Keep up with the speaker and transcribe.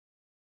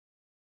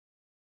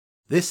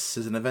This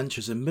is an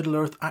Adventures in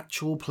Middle-earth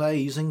actual play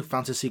using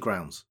Fantasy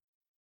Grounds.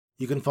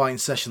 You can find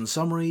session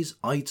summaries,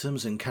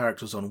 items and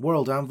characters on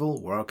World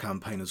Anvil, where our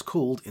campaign is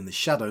called In the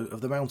Shadow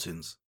of the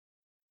Mountains.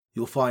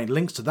 You'll find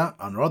links to that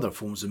and other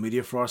forms of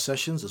media for our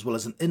sessions, as well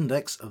as an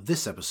index of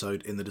this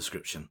episode in the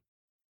description.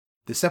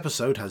 This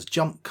episode has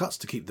jump cuts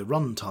to keep the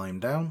run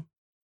time down.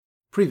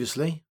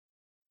 Previously,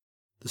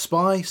 the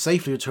spy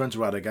safely returned to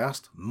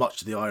Radagast, much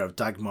to the ire of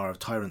Dagmar of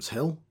Tyrant's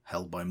Hill,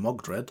 held by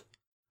Mogdred.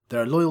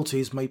 Their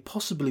loyalties may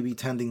possibly be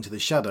tending to the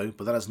Shadow,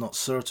 but that is not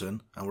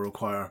certain and will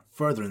require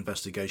further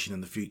investigation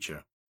in the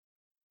future.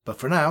 But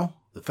for now,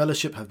 the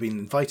Fellowship have been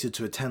invited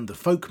to attend the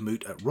folk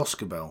moot at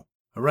Roscabel,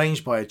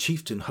 arranged by a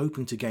chieftain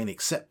hoping to gain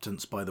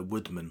acceptance by the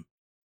woodmen.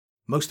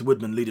 Most of the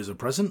woodmen leaders are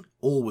present,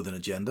 all with an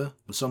agenda,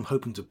 with some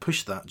hoping to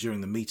push that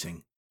during the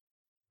meeting.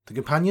 The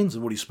companions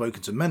have already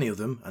spoken to many of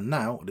them, and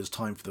now it is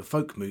time for the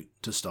folk moot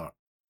to start.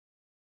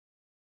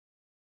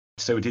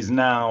 So it is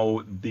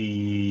now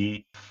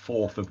the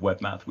 4th of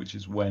Webmath, which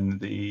is when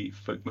the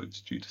folk moot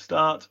is due to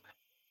start,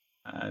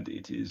 and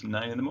it is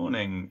 9 in the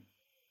morning.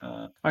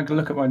 I'm going to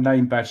look at my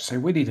name badge and say,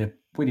 we need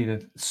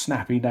a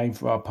snappy name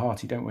for our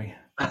party, don't we?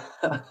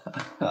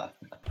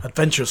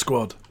 Adventure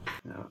Squad.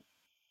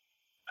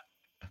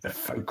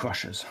 Folk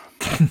Crushers.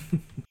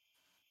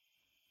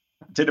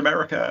 Captain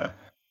America.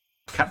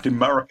 Captain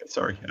America,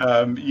 sorry.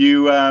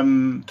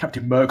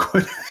 Captain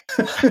Mirkwood.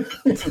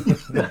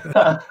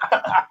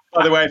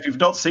 By the way, if you've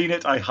not seen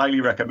it, I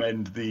highly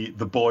recommend The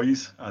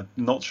Boys. I'm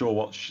not sure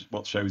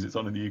what shows it's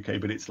on in the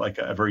UK, but it's like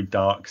a very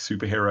dark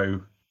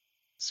superhero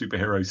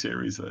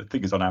series. I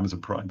think it's on Amazon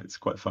Prime. It's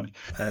quite funny.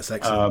 That's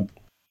excellent.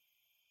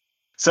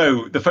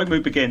 So the folk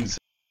moot begins.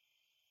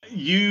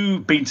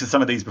 You've been to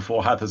some of these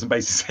before, Hathers, and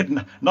basically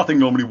said nothing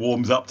normally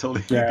warms up till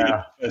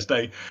the first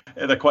day.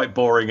 They're quite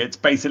boring. It's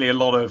basically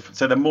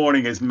so the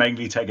morning is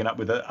mainly taken up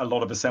with a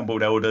lot of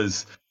assembled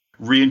elders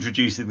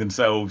reintroducing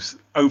themselves,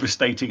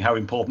 overstating how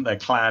important their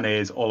clan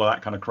is, all of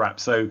that kind of crap.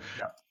 So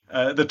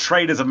the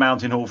traders of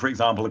Mountain Hall, for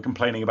example, are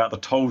complaining about the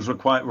tolls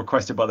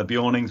requested by the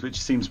Bjornings,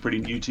 which seems pretty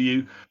new to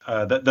you.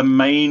 The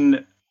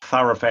main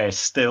thoroughfare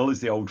still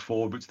is the Old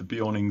Ford, which the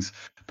Bjornings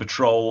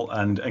patrol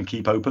and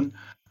keep open.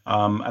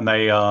 And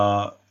they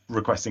are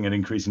requesting an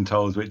increase in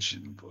tolls, which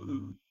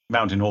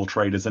Mountain Hall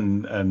traders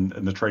and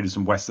the traders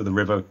from west of the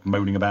river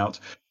moaning about.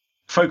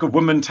 Folk of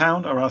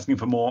Womantown are asking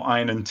for more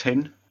iron and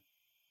tin,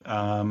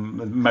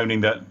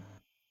 moaning that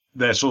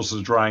their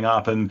sources are drying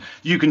up. And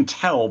you can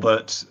tell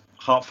that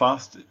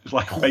Heartfast is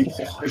like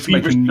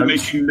making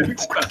notes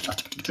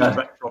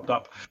that dropped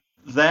up.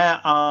 There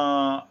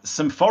are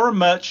some foreign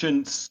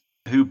merchants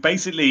who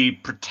basically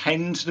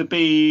pretend to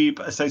be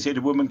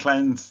associated woman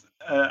clans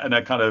and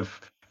are kind of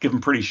given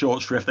pretty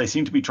short shrift. They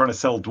seem to be trying to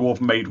sell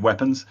dwarf-made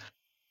weapons,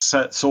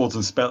 swords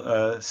and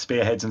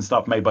spearheads and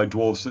stuff made by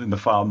dwarves in the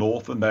far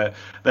north, and they're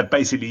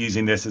basically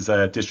using this as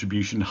a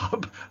distribution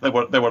hub. They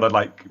want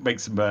to make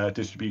some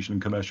distribution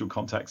and commercial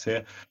contacts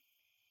here.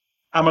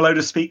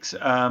 Ameloda speaks.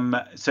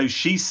 So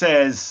she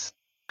says,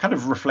 kind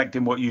of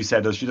reflecting what you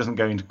said, as she doesn't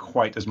go into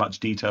quite as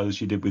much detail as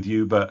she did with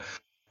you, but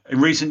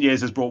in recent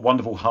years has brought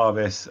wonderful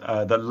harvests.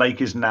 The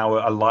lake is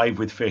now alive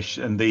with fish,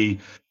 and the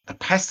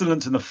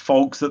pestilence and the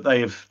fogs that they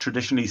have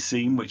traditionally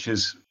seen, which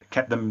has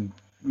kept them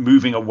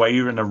moving away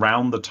and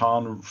around the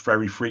tarn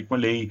very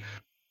frequently,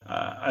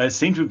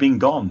 seem to have been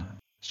gone.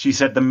 She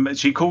said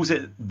she calls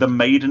it the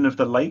Maiden of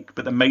the Lake,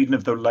 but the Maiden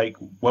of the Lake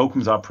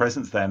welcomes our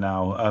presence there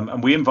now.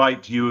 And we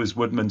invite you as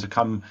woodmen to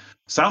come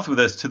south with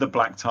us to the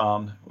Black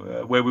Tarn,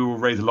 where we will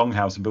raise a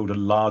longhouse and build a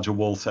larger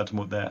wall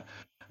settlement there.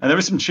 And there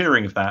is some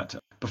cheering of that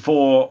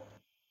before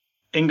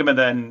Ingemar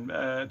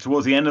then,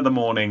 towards the end of the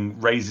morning,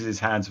 raises his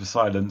hands for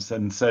silence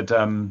and said,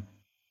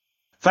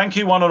 thank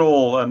you one and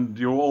all, and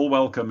you're all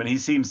welcome. And he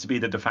seems to be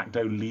the de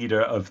facto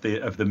leader of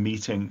the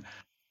meeting.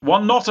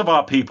 One not of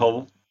our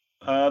people,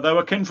 though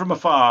akin from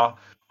afar,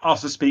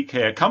 asked to speak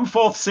here. Come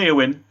forth,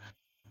 Seowyn.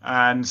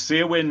 And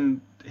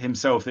Seowyn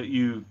himself, that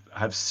you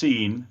have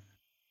seen,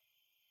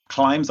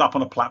 climbs up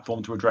on a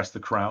platform to address the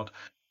crowd.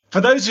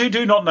 For those who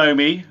do not know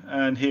me,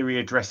 and here he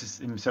addresses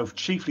himself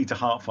chiefly to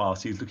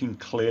Heartfast, he's looking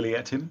clearly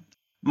at him.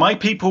 My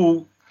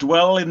people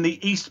dwell in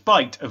the East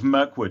Bight of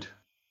Mirkwood.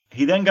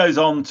 He then goes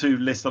on to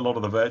list a lot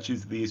of the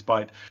virtues of the East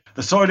Bight.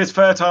 The soil is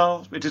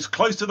fertile, it is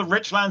close to the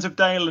rich lands of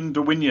Dale and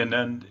Derwinion,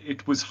 and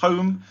it was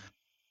home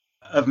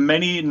of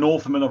many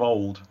Northmen of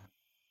old.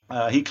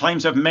 He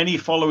claims to have many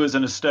followers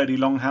and a sturdy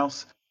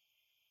longhouse.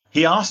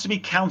 He asked to be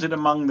counted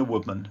among the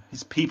woodmen.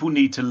 His people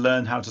need to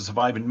learn how to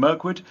survive in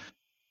Mirkwood,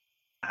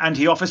 and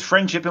he offers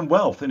friendship and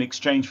wealth in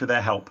exchange for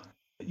their help.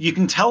 You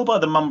can tell by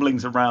the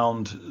mumblings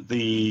around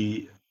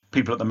the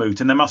people at the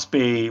moot, and there must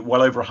be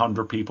well over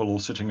 100 people all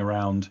sitting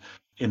around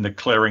in the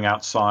clearing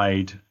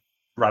outside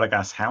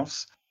Radagast's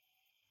house.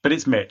 But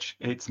it's mixed.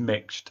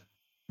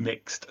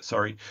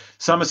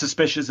 Some are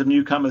suspicious of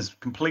newcomers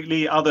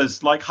completely.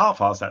 Others, like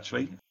Heartfast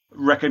actually,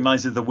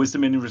 recognizes the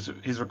wisdom in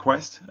his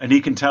request. And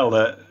he can tell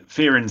that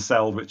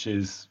Fearinseld, which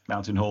is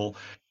Mountain Hall,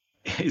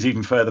 is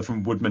even further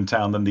from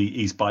Woodmantown than the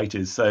East Bight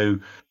is. So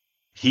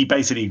he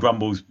basically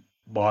grumbles,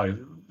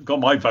 got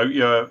my vote.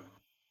 You're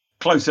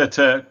closer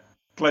to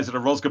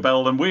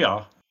Rosgobel than we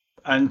are.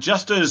 And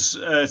just as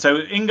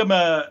so,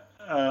 Ingimar,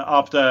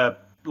 after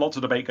lots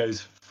of debate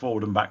goes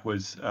forward and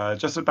backwards,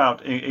 just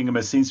about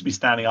Ingimar seems to be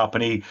standing up,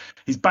 and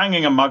he's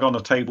banging a mug on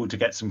the table to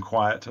get some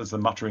quiet as the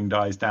muttering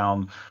dies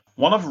down.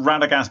 One of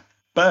Radagast's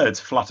birds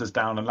flutters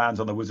down and lands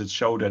on the wizard's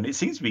shoulder, and it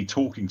seems to be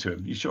talking to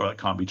him. You're sure that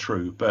can't be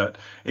true, but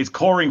it's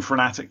cawing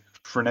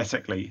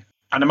frenetically.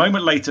 And a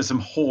moment later, some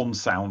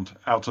horns sound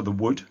out of the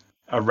wood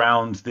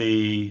around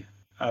the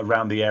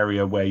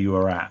area where you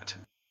are at.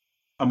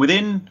 And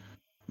within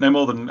no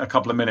more than a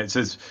couple of minutes,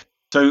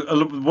 so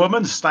a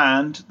woman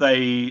stand,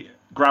 they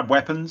grab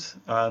weapons,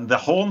 and the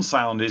horn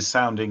sound is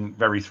sounding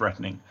very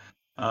threatening.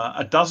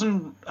 A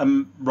dozen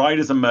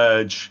riders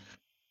emerge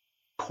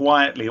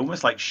quietly,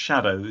 almost like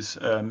shadows.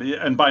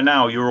 And by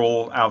now, you're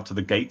all out to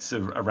the gates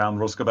around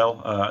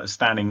Rosgobel,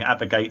 standing at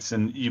the gates,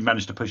 and you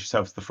managed to push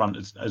yourself to the front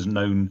as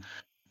known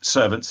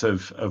servants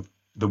of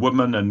the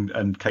woman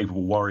and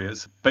capable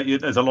warriors. But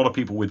there's a lot of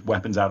people with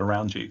weapons out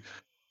around you.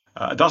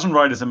 A dozen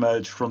riders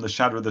emerge from the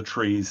shadow of the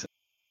trees.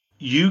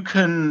 You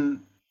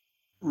can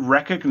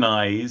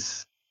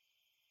recognize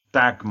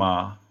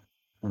Dagmar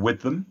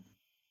with them.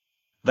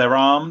 They're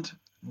armed.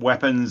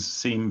 Weapons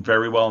seem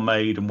very well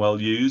made and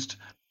well used.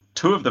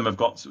 Two of them have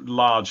got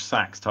large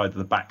sacks tied to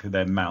the back of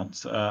their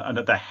mounts. And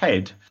at their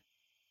head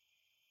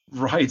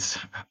rides,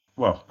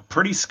 a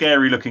pretty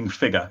scary looking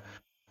figure.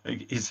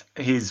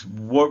 He's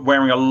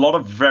wearing a lot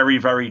of very,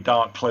 very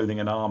dark clothing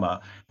and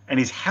armor. And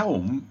his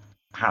helm,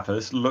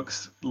 Hathis,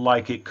 looks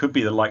like it could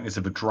be the likeness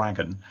of a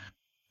dragon.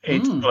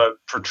 It's got a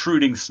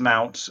protruding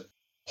snout,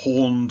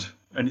 horned,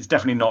 and it's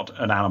definitely not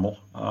an animal.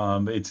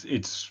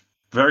 It's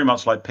very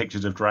much like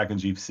pictures of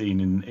dragons you've seen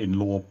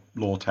in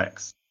lore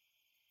texts.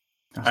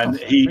 And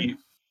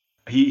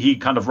he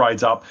kind of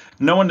rides up.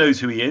 No one knows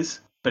who he is,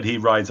 but he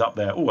rides up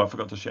there. Oh, I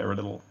forgot to share a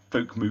little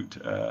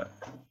Folkmoot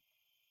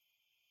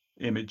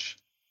image.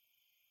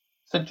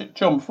 So,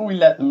 John, before we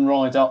let them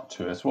ride up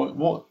to us,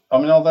 what? I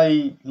mean, are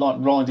they like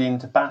riding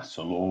into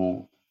battle,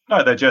 or?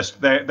 No,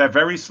 they're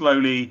very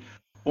slowly,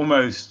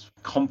 almost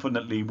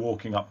confidently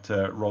walking up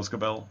to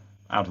Rosgobel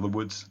out of the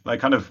woods. They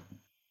kind of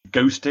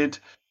ghosted,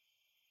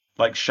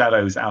 like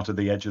shadows out of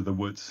the edge of the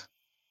woods.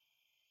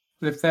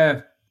 If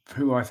they're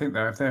who I think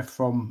if they're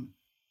from,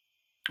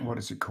 what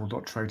is it called?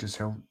 Not Traitors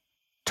Hill,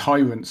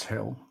 Tyrants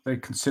Hill. They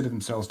consider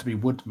themselves to be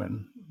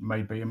woodmen,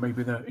 maybe, and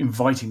maybe they're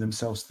inviting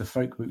themselves to the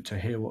Folkmoot to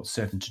hear what's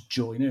said and to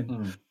join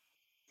in.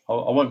 I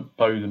won't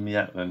bow them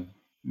yet, then.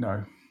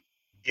 No.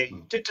 Yeah,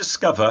 you did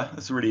discover,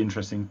 that's a really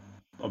interesting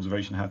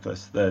observation,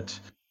 Hathis, that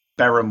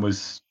Beren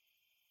was,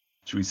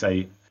 should we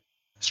say,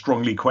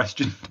 strongly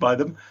questioned by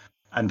them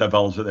and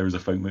divulged that there is a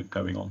Folkmoot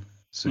going on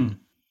soon.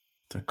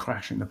 They're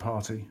crashing the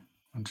party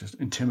and just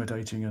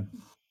intimidating, and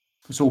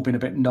it's all been a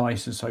bit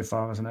nicer so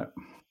far, hasn't it?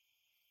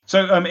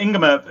 So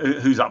Ingimar,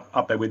 who's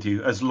up there with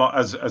you, as well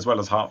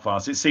as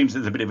Heartfast, it seems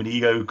there's a bit of an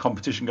ego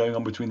competition going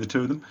on between the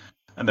two of them,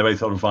 and they're both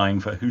sort of vying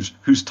for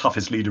who's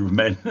toughest leader of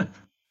men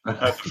at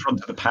the front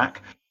of the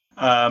pack.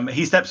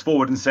 He steps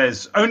forward and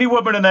says, "Only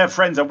women and their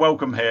friends are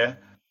welcome here."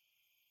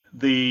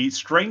 The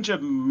stranger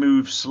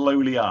moves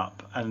slowly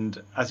up,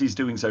 and as he's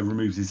doing so,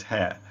 removes his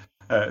helm.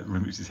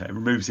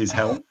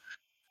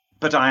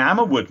 "But I am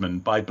a woodman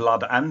by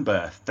blood and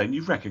birth. Don't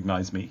you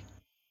recognize me?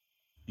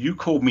 You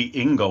called me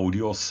Ingold,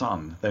 your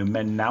son, though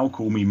men now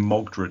call me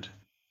Mogdred."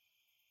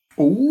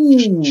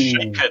 Ooh.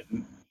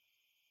 Shaken,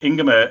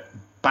 Ingimar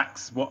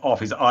backs off.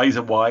 His eyes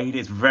are wide.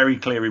 It's very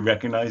clear he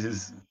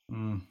recognizes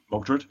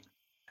Mogdred.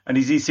 And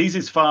as he sees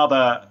his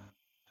father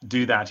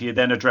do that, he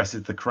then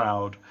addresses the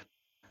crowd.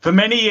 "For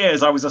many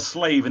years I was a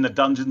slave in the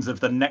dungeons of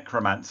the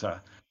Necromancer.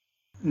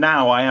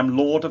 Now I am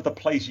lord of the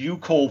place you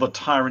call the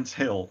Tyrant's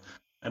Hill,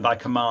 and I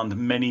command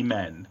many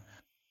men."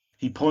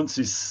 He points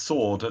his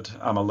sword at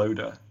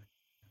Amaloda.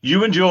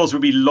 "You and yours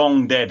would be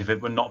long dead if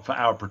it were not for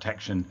our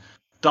protection.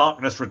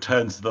 Darkness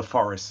returns to the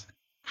forest.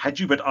 Had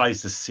you but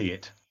eyes to see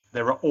it.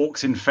 There are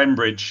orcs in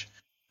Fenbridge,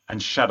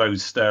 and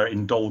shadows stir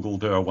in Dol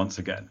Guldur once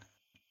again."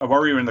 A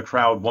warrior in the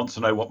crowd wants to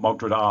know what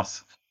Mogdred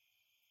asks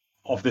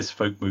of this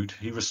Folkmoot.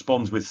 He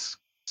responds with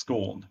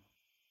scorn.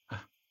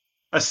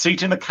 "A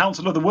seat in the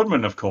Council of the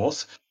Woodmen, of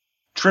course.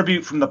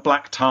 Tribute from the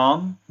Black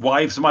Tarn,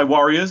 wives of my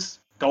warriors,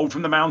 gold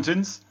from the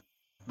mountains.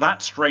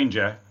 That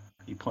stranger,"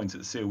 he points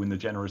at Seal the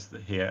Generous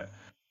here,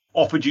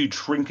 "offered you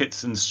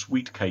trinkets and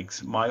sweet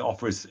cakes. My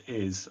offer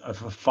is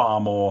of a far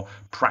more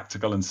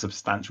practical and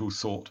substantial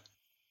sort."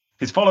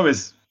 His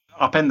followers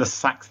upend the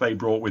sacks they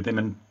brought with him,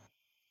 and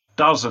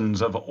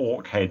dozens of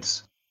orc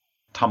heads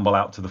tumble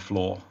out to the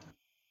floor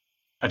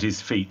at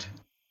his feet.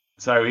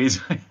 So he's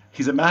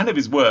a man of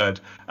his word.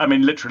 I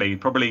mean, literally,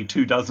 probably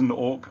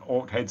 24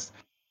 orc heads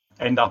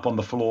end up on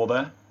the floor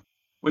there,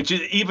 which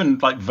is even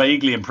like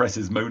vaguely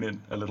impresses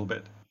Monin a little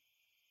bit.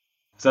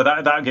 So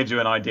that gives you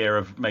an idea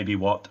of maybe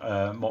what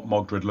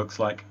Mogdred looks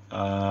like,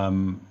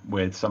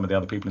 with some of the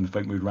other people in the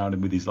Folkmoot around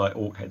him with these like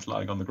orc heads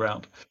lying on the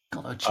ground.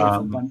 Got a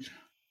cheerful bunch.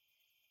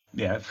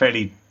 Yeah,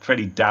 fairly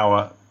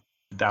dour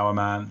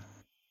man.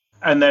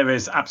 And there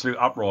is absolute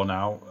uproar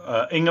now.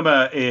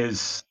 Ingimar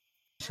is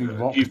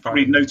You've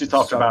probably noticed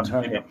after about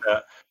a minute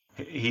that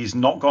he's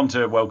not gone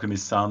to welcome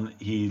his son.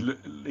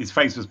 His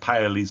face was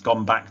pale. He's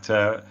gone back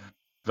to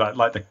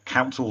like the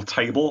council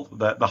table,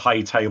 the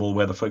high table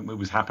where the folk move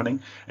was happening,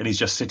 and he's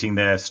just sitting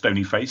there,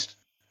 stony faced,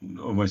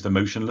 almost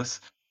emotionless.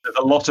 There's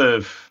a lot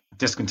of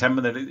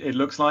discontentment that it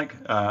looks like,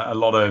 a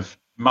lot of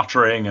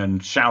muttering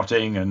and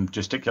shouting and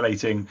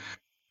gesticulating,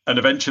 and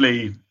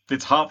eventually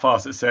it's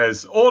Hartfast that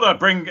says, "Order!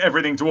 Bring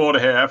everything to order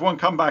here. Everyone,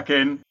 come back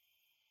in."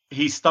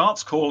 He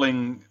starts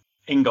calling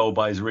Ingold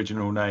by his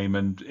original name,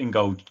 and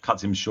Ingold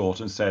cuts him short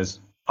and says,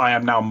 "I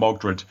am now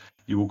Mogdred.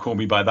 You will call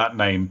me by that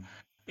name.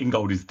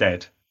 Ingold is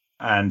dead."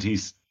 And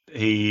he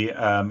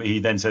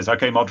then says,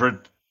 "Okay,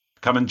 Modred,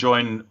 come and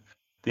join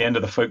the end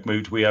of the folk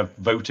moot. We are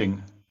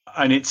voting."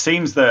 And it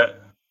seems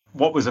that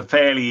what was a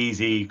fairly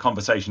easy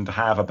conversation to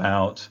have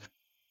about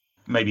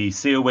maybe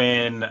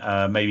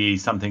Seowyn, maybe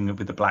something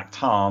with the Black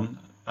Tarn,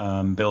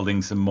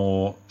 building some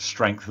more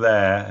strength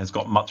there, has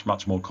got much,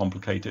 much more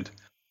complicated.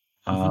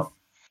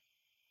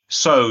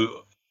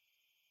 So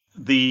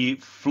the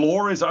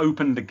floor is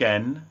opened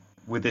again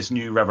with this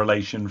new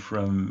revelation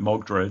from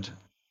Mogdred.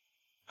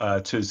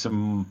 To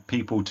some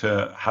people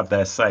to have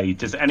their say.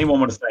 Does anyone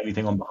want to say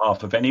anything on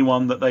behalf of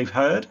anyone that they've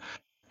heard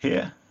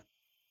here?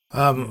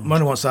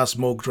 Mona wants to ask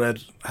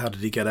Mogdred, how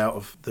did he get out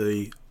of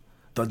the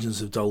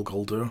dungeons of Dol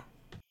Guldur?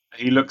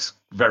 He looks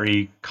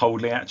very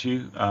coldly at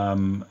you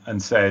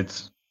and said,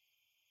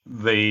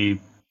 sorry,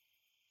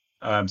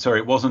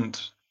 it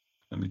wasn't,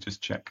 let me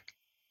just check.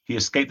 He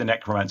escaped the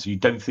necromancer. You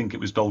don't think it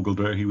was Dol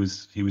Guldur he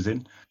was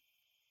in?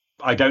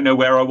 I don't know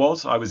where I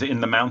was. I was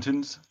in the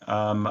mountains.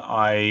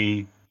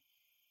 I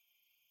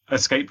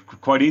escaped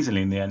quite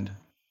easily in the end,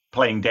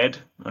 playing dead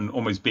and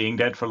almost being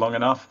dead for long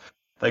enough.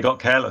 They got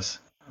careless,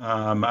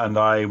 and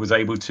I was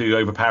able to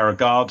overpower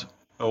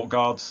orc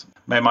guards,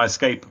 made my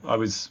escape.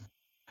 And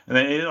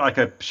then like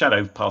a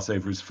shadow passed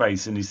over his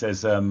face, and he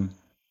says, and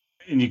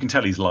you can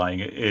tell he's lying.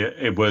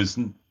 It was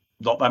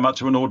not that much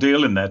of an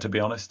ordeal in there, to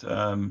be honest.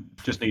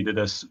 Just needed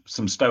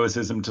some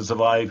stoicism to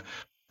survive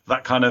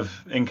that kind of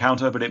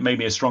encounter, but it made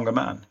me a stronger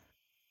man.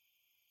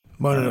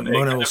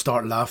 Mona will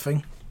start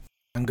laughing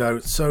and go,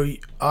 "So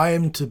I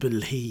am to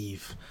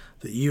believe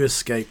that you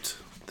escaped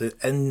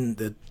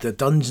the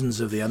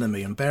dungeons of the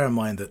enemy, and bear in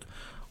mind that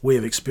we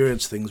have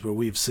experienced things where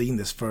we've seen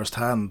this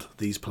firsthand,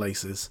 these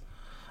places,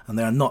 and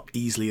they are not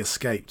easily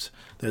escaped.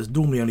 There's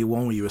normally only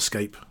one way you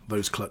escape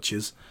those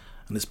clutches,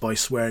 and it's by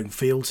swearing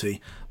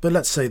fealty. But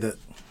let's say that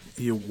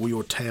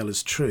your tale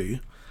is true,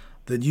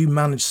 then you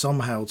managed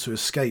somehow to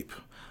escape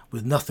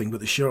with nothing but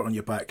the shirt on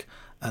your back,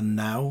 and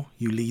now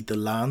you lead the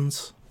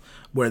lands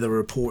where there are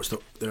reports that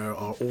there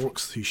are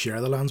orcs who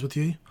share the lands with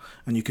you,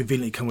 and you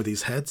conveniently come with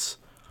these heads.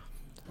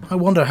 I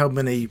wonder how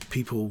many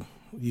people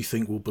you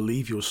think will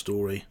believe your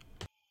story."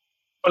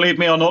 Believe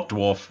me or not,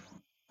 dwarf,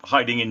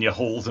 hiding in your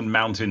halls and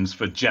mountains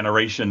for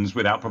generations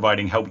without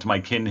providing help to my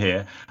kin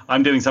here,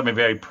 I'm doing something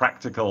very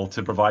practical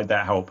to provide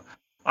that help.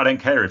 I don't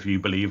care if you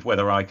believe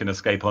whether I can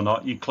escape or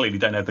not. You clearly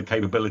don't have the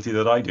capability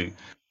that I do,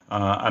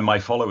 and my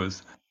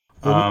followers.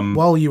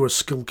 While you were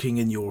skulking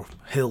in your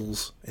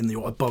hills,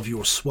 above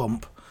your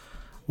swamp,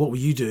 what were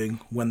you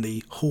doing when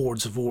the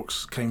hordes of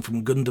orcs came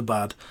from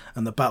Gundabad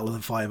and the Battle of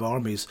the Five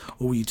Armies,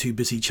 or were you too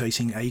busy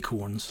chasing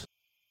acorns?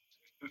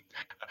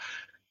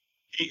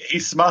 He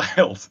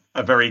smiles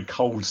a very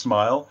cold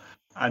smile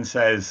and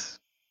says,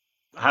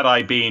 "Had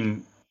I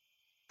been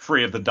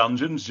free of the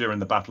dungeons during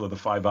the Battle of the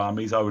Five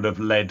Armies, I would have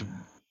led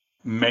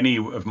many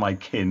of my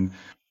kin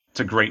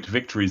to great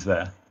victories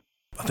there."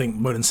 I think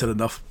Merlin said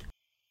enough.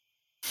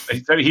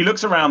 So he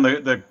looks around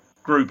the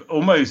group,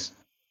 almost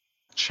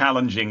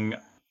challenging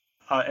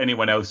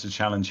anyone else to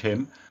challenge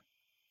him.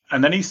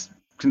 And then he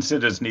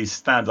considers and he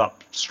stands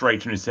up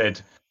straight and he said,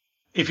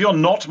 "If you're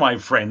not my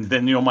friend,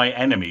 then you're my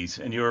enemies,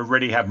 and you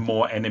already have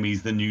more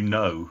enemies than you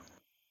know."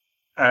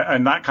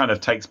 And that kind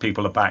of takes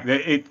people aback.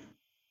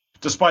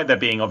 Despite there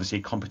being obviously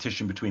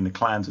competition between the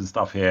clans and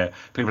stuff here,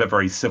 people are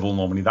very civil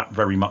normally. That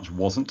very much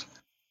wasn't.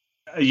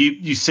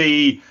 You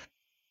see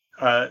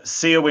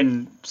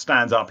Seowyn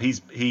stands up.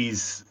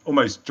 He's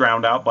almost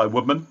drowned out by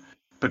Woodman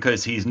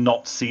because he's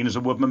not seen as a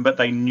Woodman, but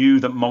they knew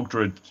that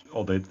Mogdred,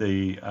 or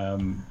the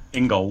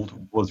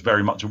Ingold, was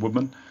very much a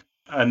Woodman.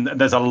 And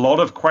there's a lot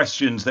of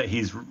questions that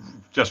he's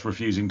just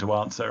refusing to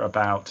answer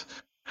about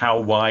how,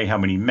 why, how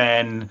many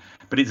men.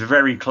 But it's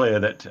very clear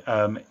that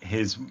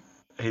his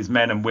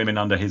men and women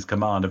under his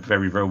command are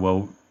very, very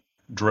well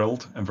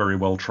drilled and very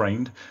well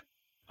trained,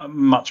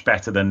 much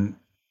better than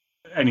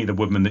any of the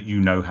woodmen that you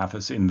know have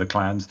us in the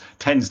clans.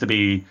 Tends to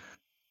be,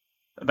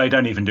 they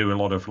don't even do a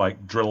lot of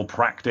like drill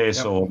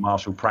practice or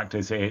martial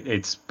practice.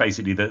 It's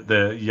basically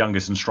the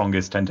youngest and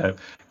strongest tend to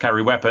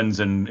carry weapons,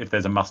 and if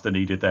there's a muster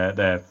needed,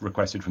 they're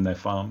requested from their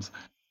farms.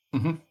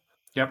 Mm-hmm.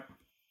 Yep.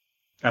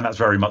 And that's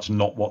very much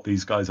not what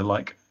these guys are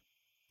like.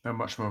 They're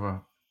much more of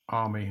a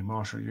army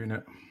martial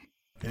unit.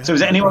 Yeah, so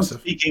is anyone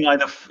speaking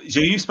either?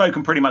 So you've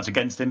spoken pretty much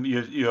against him.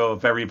 You're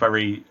very,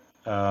 very.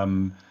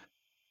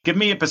 Give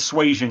me a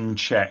persuasion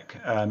check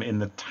in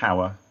the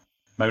tower,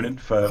 Monin,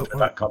 for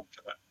that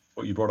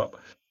what you brought up.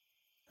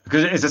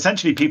 Because it's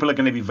essentially people are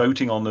going to be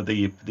voting on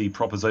the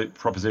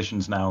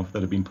propositions now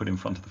that have been put in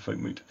front of the folk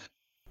moot.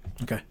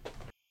 Okay.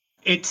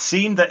 It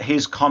seemed that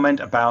his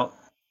comment about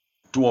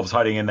dwarves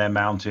hiding in their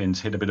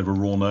mountains hit a bit of a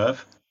raw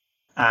nerve.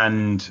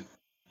 And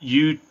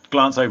you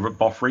glance over at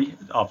Boffrey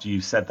after you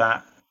said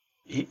that.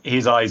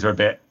 His eyes are a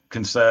bit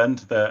concerned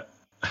that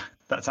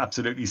that's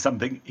absolutely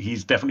something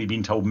he's definitely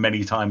been told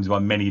many times by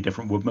many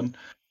different woodmen.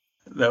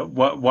 That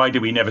why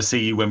do we never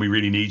see you when we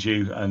really need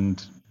you?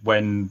 And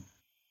when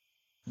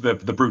the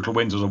brutal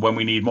winds, or when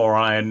we need more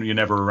iron, you're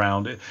never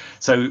around.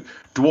 So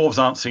dwarves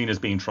aren't seen as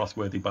being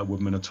trustworthy by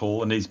woodmen at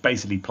all, and he's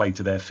basically played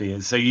to their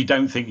fears. So you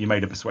don't think you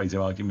made a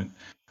persuasive argument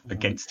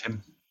against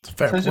him?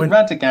 Fair point.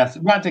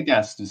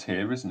 Radagast is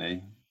here, isn't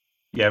he?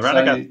 Yeah,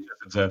 Radagast is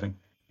observing.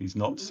 He's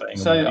not saying.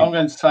 So I'm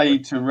going to say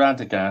to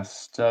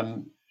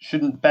Radagast,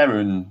 shouldn't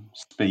Beren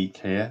speak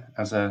here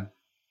as an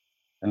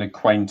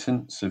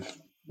acquaintance of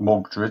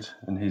Mogdred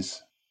and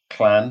his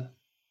clan?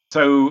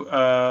 So,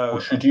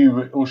 or should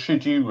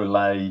you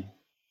relay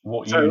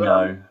what you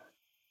know?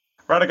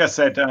 Radagast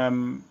said,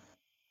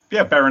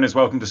 "Yeah, Beren is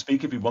welcome to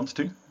speak if he wants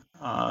to."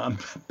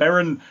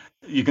 Beren,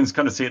 you can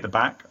kind of see at the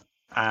back,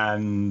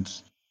 and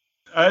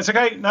it's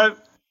okay. No,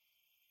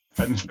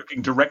 and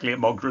looking directly at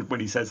Mogdred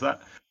when he says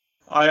that,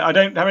 I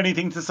don't have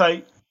anything to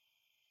say.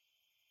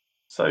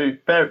 So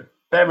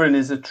Beren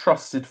is a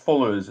trusted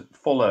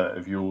follower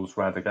of yours,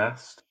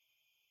 Radagast.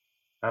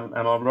 Am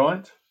I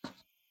right?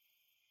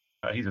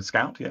 He's a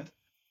scout, yes.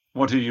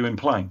 What are you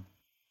implying?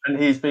 And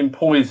he's been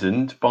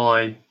poisoned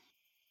by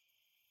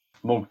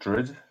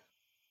Mogdred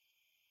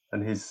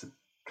and his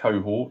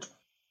cohort.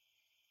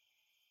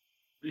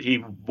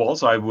 He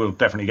was. I will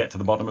definitely get to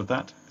the bottom of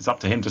that. It's up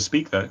to him to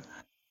speak, though.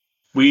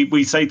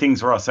 We say things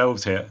for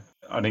ourselves here.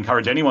 I'd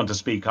encourage anyone to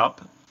speak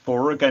up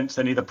for or against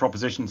any of the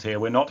propositions here.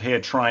 We're not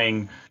here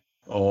trying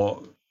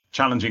or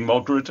challenging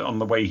Mogdred on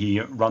the way he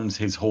runs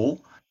his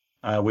hall.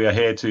 We are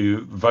here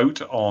to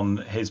vote on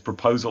his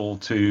proposal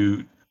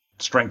to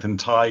strengthen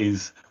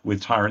ties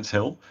with Tyrant's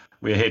Hill.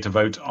 We are here to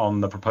vote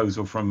on the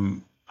proposal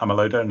from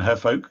Amaloda and her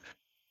folk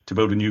to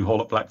build a new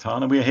hall at Black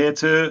Tarn. And we are here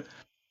to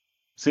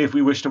see if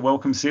we wish to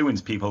welcome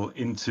Seowin's people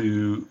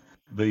into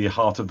the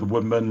heart of the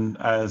woodmen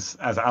as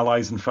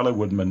allies and fellow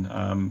woodmen,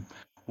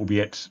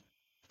 albeit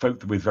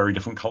folk with very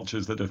different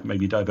cultures that have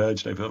maybe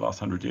diverged over the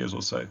last 100 years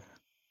or so.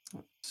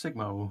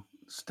 Sigmar will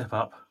step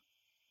up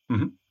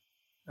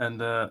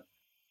and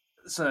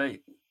say,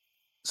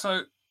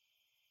 so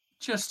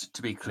just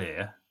to be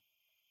clear,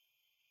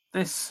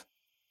 this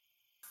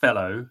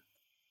fellow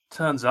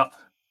turns up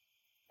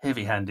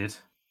heavy-handed,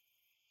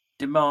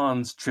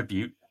 demands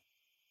tribute,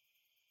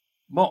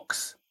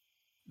 mocks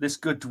this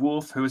good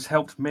dwarf who has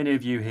helped many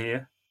of you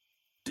here,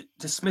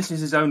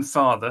 dismisses his own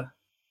father,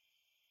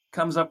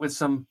 comes up with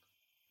some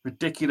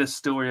ridiculous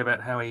story about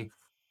how he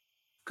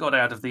got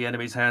out of the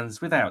enemy's hands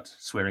without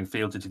swearing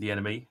fealty to the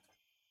enemy,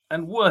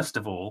 and worst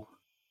of all,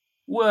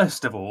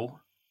 wears a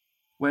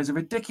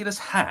ridiculous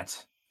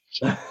hat.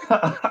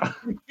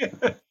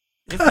 If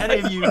any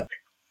of you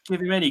give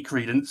him any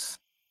credence,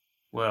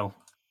 well,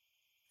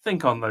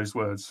 think on those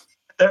words.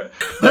 There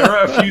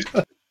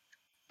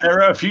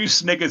are a few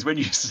sniggers when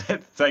you say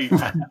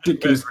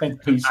ridiculous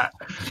headpiece,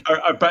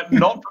 but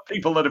not for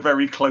people that are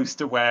very close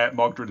to where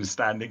Mogdred is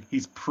standing.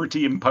 He's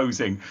pretty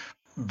imposing,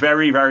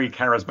 very, very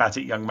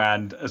charismatic young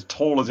man, as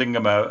tall as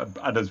Ingmar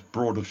and as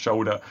broad of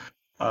shoulder.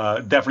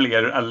 Definitely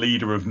a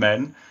leader of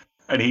men.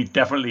 And he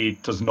definitely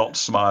does not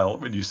smile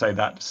when you say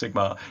that,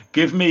 Sigmar.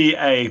 Give me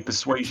a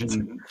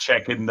persuasion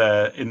check in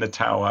the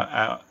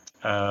tower.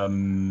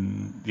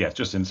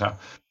 Just in the tower.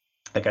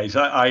 Okay,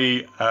 so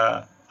I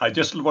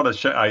just want to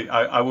show.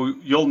 I will.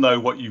 You'll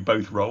know what you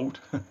both rolled.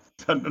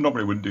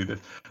 Normally wouldn't do this.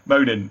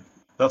 Monin,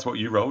 that's what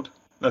you rolled.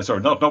 No, sorry,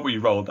 not what you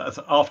rolled. That's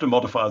after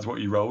modifiers. What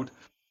you rolled.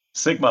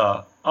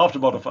 Sigmar, after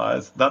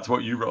modifiers. That's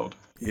what you rolled.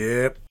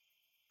 Yep.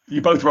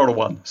 You both rolled a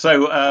 1.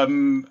 So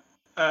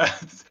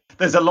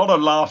there's a lot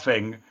of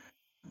laughing.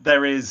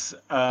 There is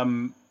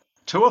 2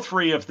 or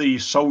 3 of the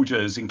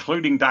soldiers,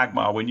 including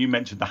Dagmar, when you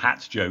mentioned the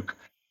hat joke,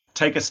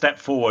 take a step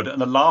forward, and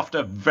the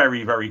laughter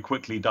very, very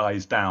quickly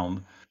dies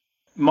down.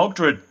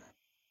 Mogdred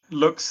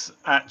looks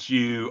at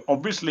you,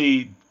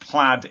 obviously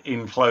clad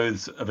in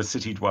clothes of a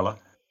city dweller,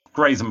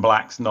 greys and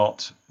blacks,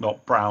 not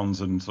browns,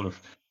 and sort of.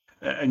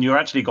 And you're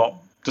actually got,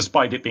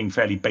 despite it being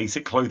fairly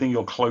basic clothing,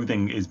 your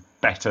clothing is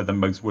better than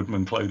most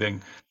woodman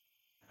clothing.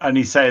 And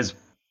he says,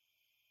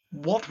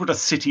 what would a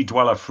city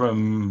dweller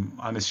from,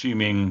 I'm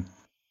assuming,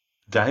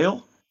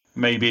 Dale,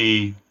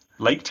 maybe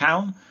Lake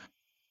Town,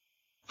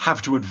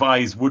 have to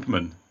advise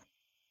woodmen?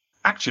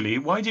 Actually,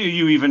 why do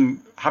you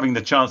even having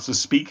the chance to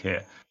speak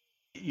here?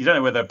 You don't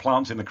know whether there are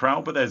plants in the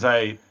crowd, but there's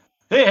a,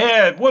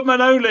 here,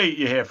 woodmen only,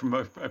 you hear from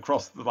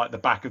across the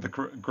back of the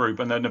group.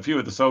 And then a few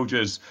of the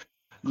soldiers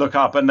look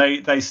up and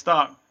they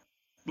start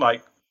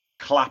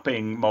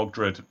clapping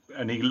Mogdred,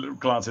 and he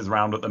glances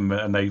around at them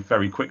and they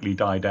very quickly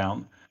die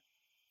down.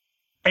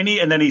 And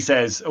then he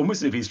says,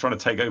 almost as if he's trying to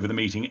take over the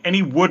meeting,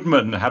 any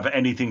woodman have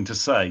anything to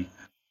say?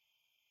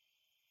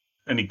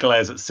 And he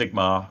glares at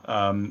Sigmar.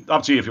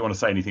 Up to you if you want to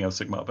say anything else,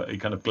 Sigmar, but he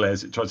kind of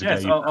glares, tries to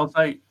Yes, glare you. I'll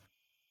say,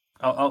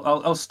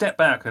 I'll step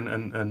back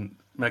and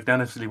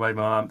magnanimously wave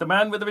my arm. The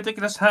man with the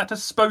ridiculous hat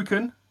has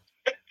spoken.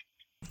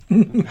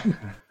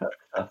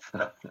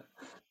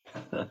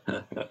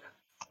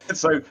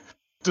 So,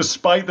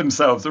 despite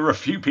themselves, there are a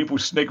few people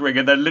sniggering,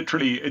 and they're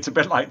literally, it's a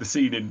bit like the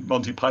scene in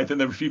Monty Python.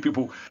 There are a few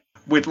people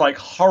with like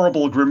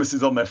horrible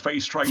grimaces on their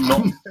face, trying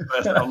not to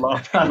burst out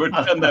laughing, who would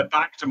turn their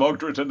back to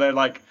Mogdred, and they're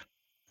like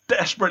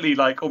desperately,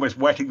 like almost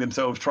wetting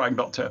themselves, trying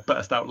not to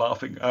burst out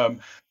laughing.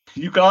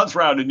 You glance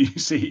around and you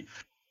see,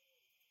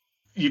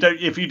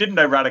 if you didn't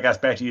know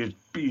Radagast better, you'd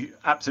be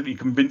absolutely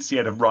convinced he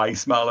had a wry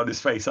smile on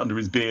his face under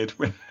his beard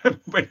when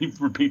he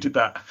repeated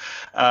that,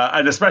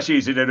 and especially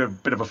as he did a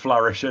bit of a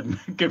flourish and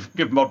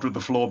give Modred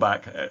the floor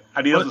back,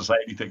 and he doesn't say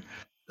anything.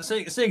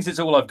 Seeing as it's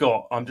all I've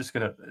got, I'm just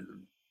gonna,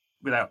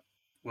 without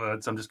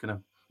words, I'm just gonna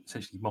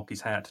essentially mock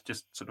his hat,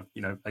 just sort of,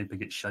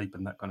 aping its shape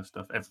and that kind of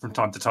stuff from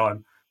time to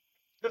time,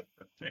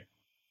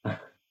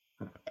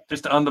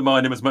 just to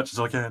undermine him as much as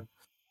I can.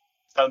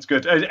 Sounds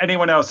good.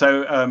 Anyone else?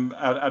 So,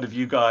 out of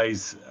you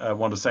guys,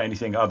 want to say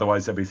anything?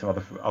 Otherwise, there'll be some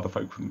other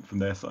folk from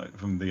their side,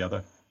 from the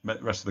other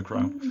rest of the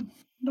crowd.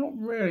 Not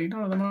really,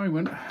 not at the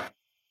moment.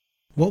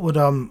 What would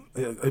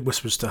it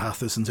whispers to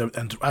Hathis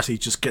and actually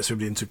just gets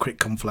everybody into a quick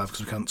conflab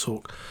because we can't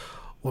talk.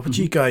 What would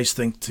you guys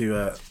think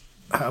to?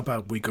 How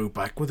about we go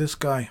back with this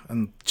guy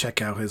and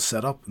check out his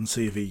setup and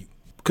see if he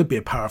could be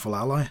a powerful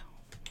ally? I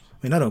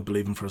mean, I don't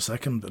believe him for a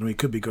second, but he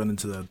could be going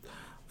into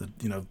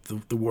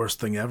the worst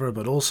thing ever.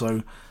 But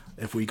also,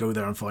 if we go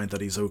there and find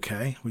that he's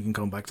okay, we can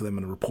come back to them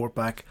and report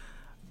back.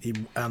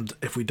 And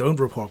if we don't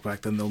report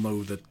back, then they'll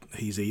know that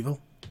he's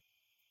evil.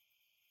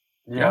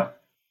 Yeah,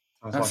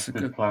 that's like a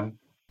good plan.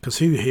 Because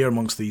who here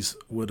amongst these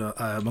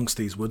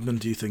woodmen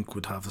do you think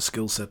would have the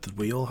skill set that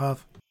we all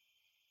have?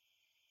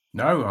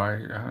 No, I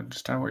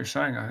understand what you're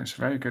saying. I think it's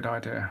a very good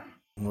idea.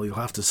 Well, you'll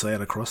have to say it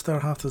across there,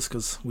 Hathis,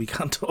 because we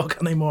can't talk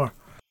anymore.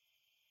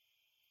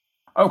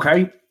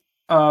 Okay.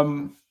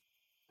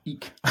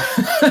 Eek.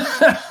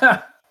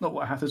 Not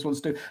what Hathis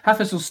wants to do.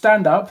 Hathis will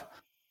stand up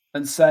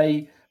and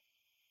say,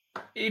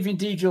 if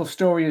indeed your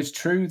story is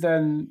true,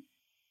 then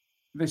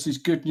this is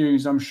good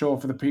news, I'm sure,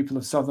 for the people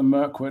of Southern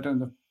Mirkwood and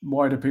the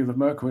wider people of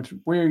Mirkwood.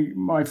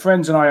 My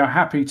friends and I are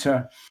happy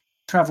to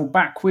travel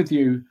back with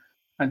you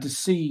and to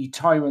see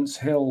Tyrant's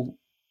Hill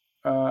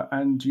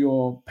and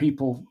your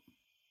people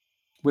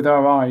with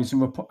our eyes,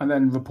 and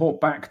then report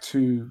back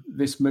to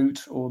this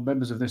moot or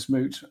members of this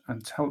moot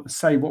and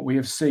say what we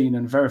have seen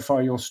and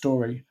verify your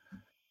story.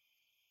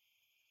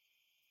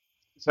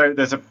 So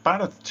there's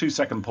about a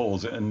 2-second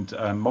pause, and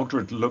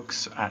Mogdred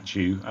looks at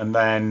you, and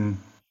then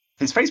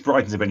his face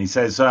brightens a bit, and he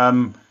says,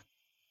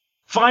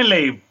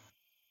 finally,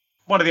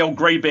 one of the old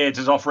greybeards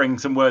is offering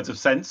some words of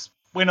sense.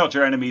 We're not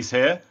your enemies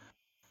here.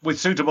 With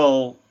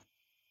suitable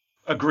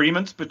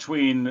agreements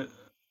between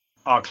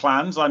our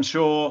clans, I'm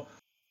sure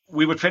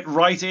we would fit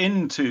right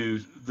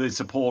into the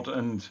support,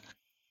 and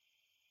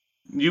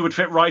you would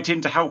fit right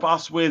in to help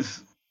us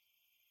with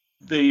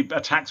the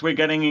attacks we're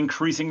getting,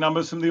 increasing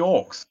numbers from the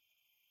orcs.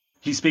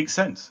 He speaks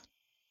sense.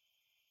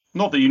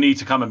 Not that you need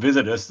to come and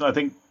visit us. I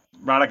think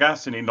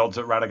Radagast, and he nods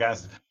at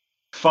Radagast,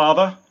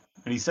 Father,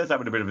 and he says that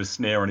with a bit of a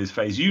sneer on his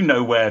face, you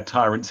know where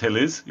Tyrant's Hill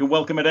is. You're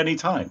welcome at any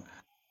time.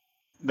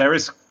 There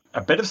is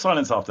a bit of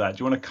silence after that.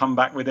 Do you want to come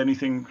back with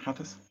anything,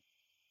 Hathis?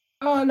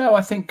 No,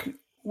 I think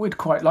we'd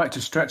quite like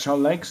to stretch our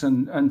legs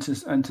and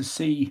to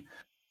see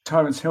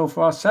Tyrant's Hill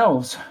for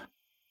ourselves,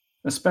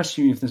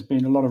 especially if there's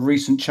been a lot of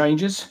recent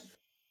changes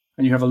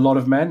and you have a lot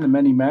of men and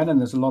many men and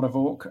there's a lot of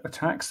orc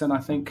attacks. Then I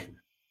think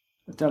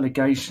a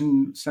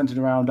delegation centered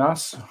around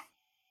us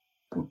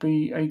would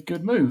be a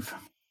good move.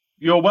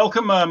 You're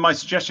welcome. My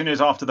suggestion is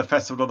after the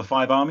Festival of the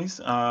Five Armies.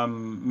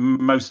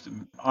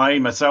 I,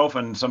 myself,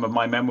 and some of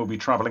my men will be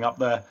travelling up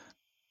there.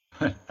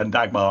 And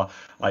Dagmar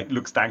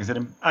looks daggers at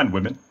him, and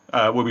women.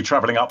 We'll be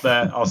travelling up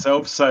there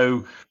ourselves.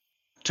 So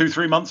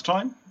 2-3 months'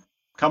 time,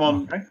 come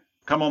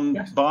on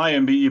yes. By,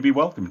 and you'll be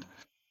welcomed.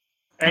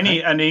 And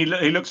he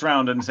looks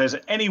around and says,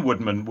 any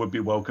woodman would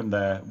be welcome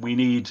there. We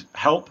need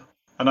help,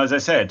 and as I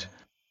said,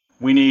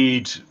 we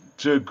need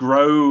to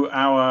grow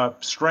our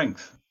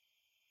strength.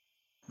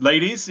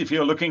 Ladies, if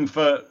you're looking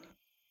for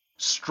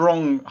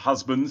strong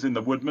husbands in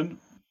the woodmen,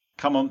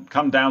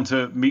 come down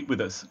to meet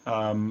with us.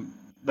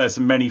 There's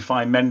many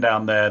fine men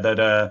down there that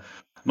are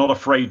not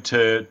afraid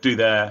to do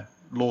their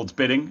lord's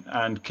bidding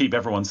and keep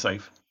everyone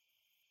safe.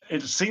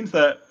 It seems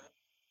that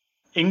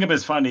Ingham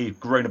has finally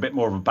grown a bit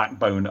more of a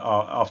backbone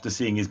after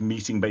seeing his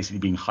meeting basically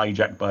being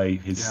hijacked by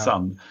his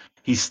son.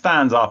 He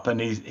stands up and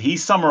he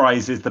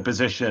summarizes the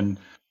position.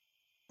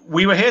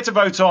 We were here to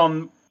vote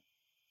on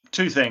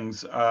 2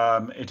 things.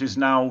 It is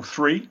now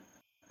 3.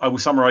 I will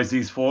summarize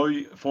these for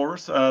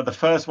us. The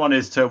first one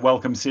is to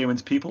welcome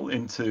Siren's people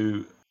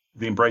into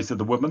the embrace of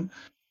the woodmen.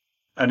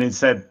 And it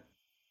said,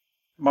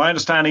 my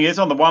understanding is,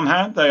 on the one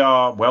hand, they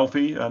are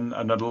wealthy, and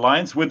an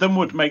alliance with them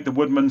would make the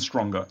woodmen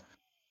stronger.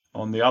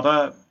 On the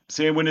other,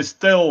 Seowyn is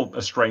still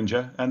a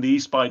stranger, and the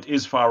Eastbite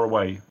is far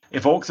away.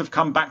 If orcs have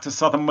come back to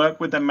southern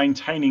Mirkwood, then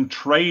maintaining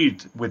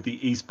trade with the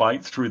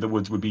Eastbite through the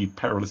woods would be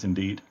perilous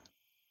indeed.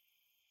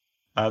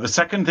 The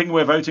second thing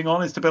we're voting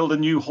on is to build a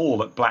new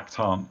hall at Black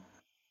Tarn.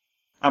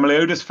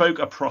 Amelioda's folk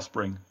are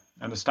prospering,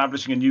 and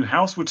establishing a new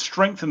house would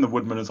strengthen the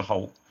woodmen as a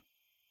whole.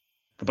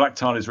 The Black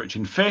Tarn is rich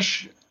in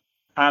fish,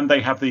 and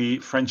they have the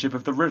friendship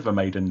of the River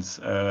Maidens,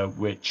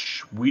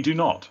 which we do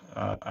not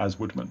as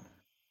woodmen.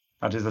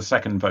 That is the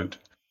second vote.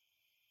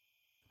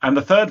 And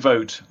the third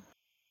vote,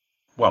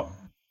 well,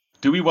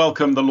 do we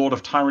welcome the Lord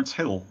of Tyrant's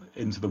Hill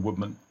into the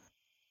woodmen?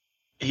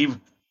 He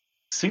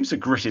seems to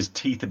grit his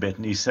teeth a bit,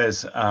 and he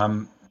says,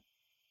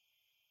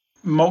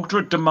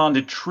 Mogdred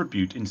demanded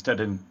tribute instead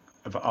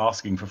of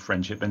asking for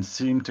friendship, and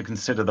seemed to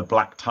consider the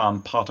Black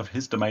Tarn part of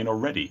his domain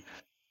already.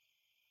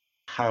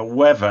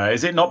 However,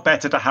 is it not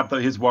better to have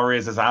his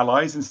warriors as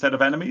allies instead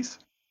of enemies?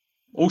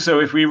 Also,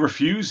 if we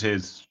refuse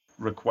his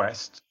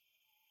request,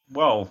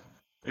 well,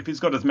 if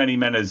he's got as many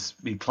men as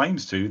he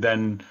claims to,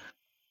 then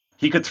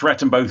he could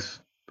threaten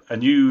both a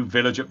new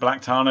village at Black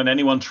Tarn and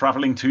anyone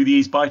travelling to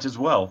the Eastbite as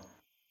well.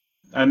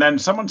 And then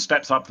someone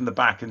steps up from the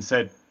back and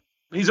said,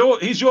 he's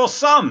your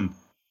son.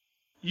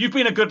 You've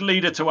been a good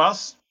leader to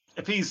us.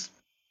 If he's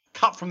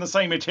cut from the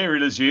same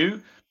material as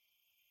you,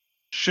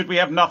 should we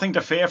have nothing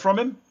to fear from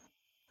him?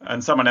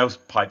 And someone else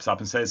pipes up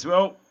and says,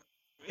 well,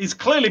 he's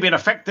clearly been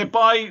affected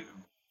by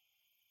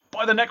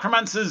the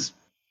necromancer's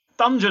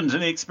dungeons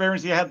and the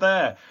experience he had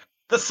there.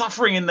 The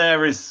suffering in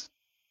there is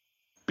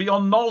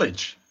beyond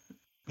knowledge.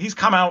 He's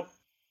come out,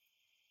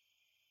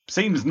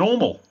 seems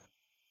normal.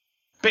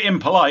 Bit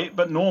impolite,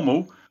 but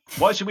normal.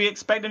 Why should we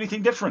expect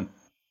anything different?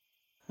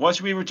 Why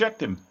should we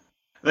reject him?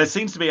 There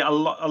seems to be a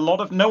lot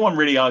of... No one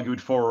really argued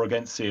for or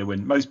against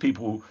Seowyn. Most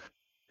people,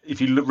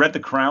 if you read the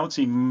crowd,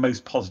 seem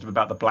most positive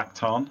about the Black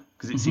Tarn,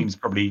 because it seems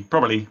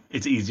probably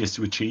it's easiest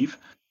to achieve.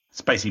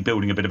 It's basically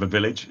building a bit of a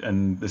village,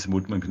 and this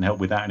woodman can help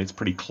with that, and it's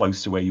pretty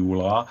close to where you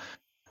all are.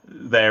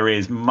 There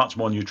is much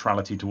more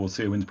neutrality towards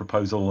Seowyn's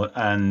proposal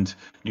and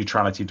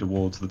neutrality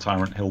towards the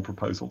Tyrant Hill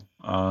proposal.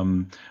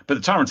 But the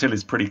Tyrant Hill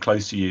is pretty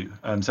close to you.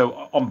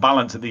 So on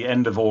balance, at the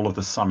end of all of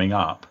the summing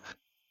up,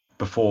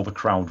 before the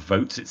crowd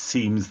votes, it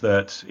seems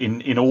that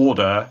in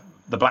order,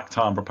 the Black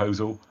Tarn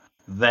proposal,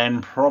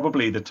 then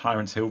probably the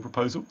Tyrant's Hill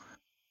proposal,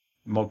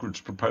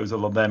 Mogred's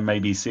proposal, and then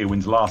maybe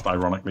Seowyn's last,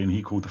 ironically, and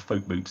he called the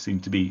Folk Moot, seem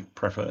to be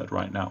preferred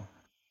right now.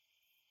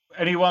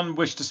 Anyone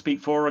wish to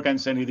speak for or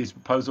against any of these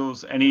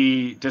proposals?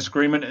 Any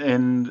disagreement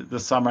in the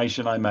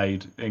summation I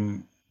made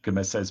in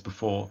Gomez says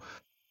before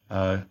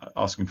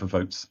asking for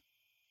votes?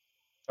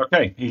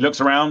 Okay, he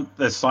looks around.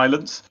 There's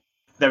silence.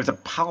 There is a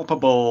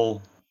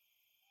palpable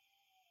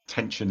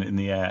tension in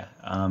the air.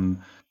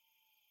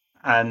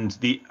 And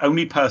the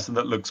only person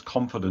that looks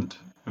confident,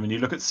 I mean, you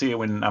look at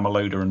Seowyn,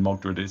 Ameloda, and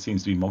Mogdred, it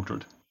seems to be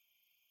Mogdred.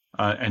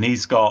 And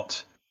he's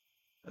got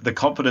the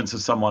confidence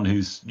of someone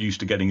who's used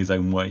to getting his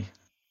own way.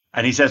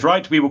 And he says,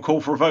 right, we will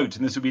call for a vote,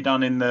 and this will be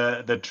done in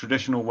the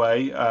traditional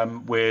way,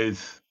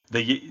 with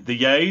the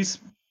yeas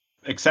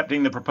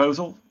accepting the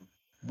proposal,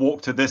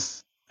 walk to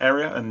this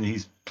area, and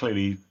he's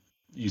clearly,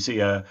 you see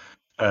a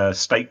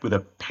stake with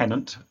a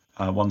pennant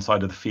one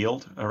side of the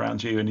field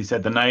around you, and he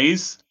said, the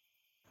nays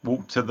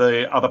walk to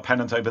the other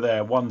pennant over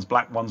there. One's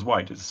black, one's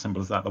white. It's as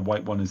simple as that. The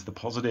white one is the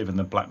positive, and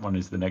the black one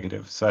is the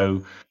negative.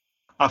 So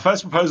our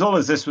first proposal,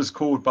 as this was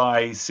called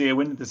by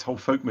Seowyn, this whole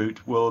folk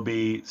moot will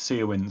be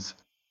Seowyn's.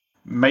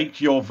 Make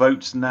your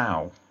votes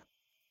now.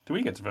 Do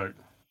we get to vote?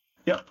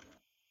 Yep.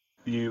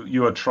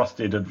 You are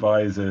trusted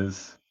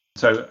advisors.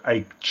 So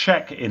a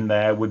check in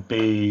there would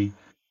be,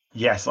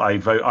 yes, I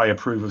vote, I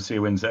approve of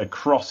Seowyn's. A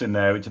cross in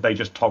there, which they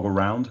just toggle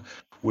around,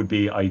 would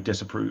be I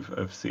disapprove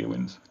of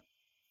Seowyn's.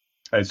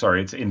 Oh,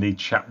 sorry, it's in the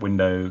chat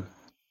window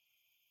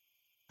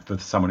for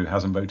someone who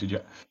hasn't voted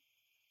yet.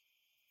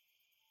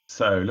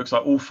 So it looks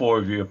like all four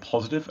of you are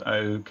positive.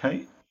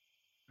 Okay.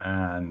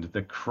 And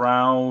the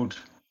crowd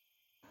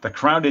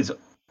is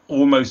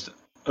almost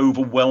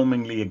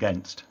overwhelmingly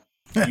against.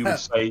 You would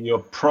say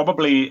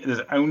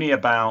there's only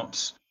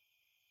about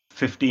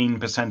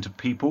 15% of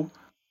people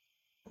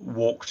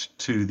walked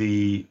to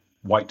the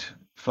white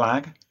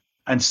flag,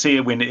 and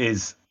Seowyn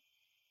is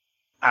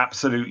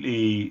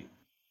absolutely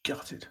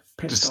gutted,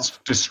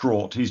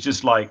 distraught. He's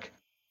just like,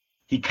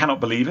 he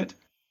cannot believe it.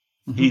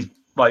 Mm-hmm. He's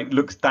like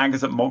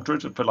daggers at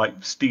Mogdred for like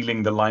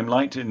stealing the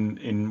limelight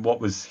in what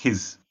was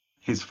his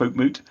folk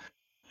moot.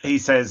 He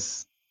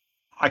says,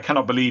 I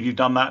cannot believe you've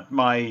done that.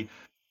 My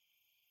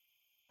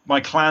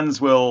clans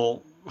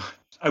will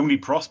only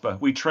prosper.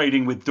 We're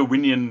trading with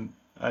Derwinion,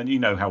 and you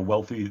know how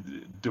wealthy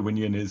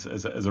Derwinion is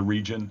as a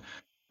region,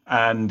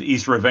 and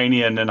East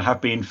Rovanian, and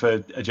have been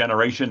for a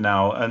generation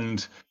now.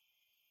 And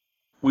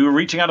we were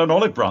reaching out an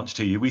olive branch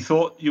to you. We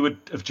thought you would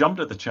have jumped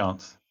at the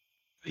chance.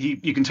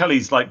 You can tell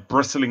he's like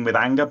bristling with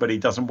anger, but he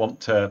doesn't want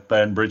to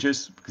burn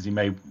bridges because he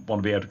may want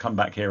to be able to come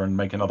back here and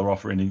make another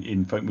offer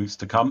in folk moots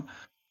to come.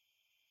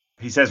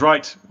 He says,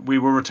 right, we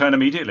will return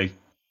immediately.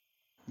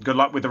 Good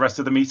luck with the rest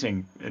of the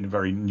meeting, in a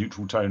very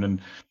neutral tone.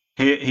 And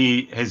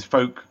his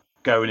folk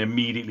go and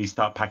immediately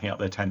start packing up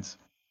their tents.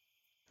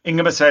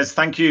 Ingmar says,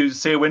 "Thank you,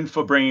 Seowyn,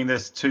 for bringing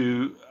this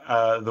to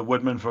the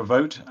Woodmen for a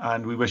vote,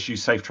 and we wish you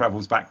safe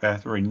travels back there."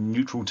 Very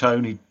neutral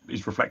tone.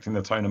 He's reflecting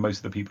the tone of most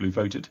of the people who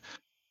voted.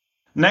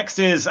 Next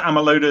is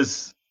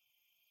Amaloda's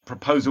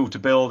proposal to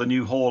build a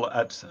new hall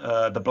at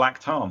the Black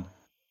Tarn.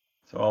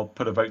 So I'll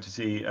put a vote to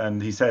see,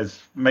 and he says,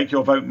 "Make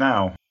your vote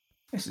now."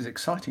 This is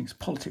exciting. It's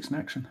politics in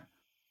action.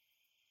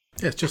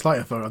 Yeah, it's just like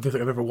a vote. I don't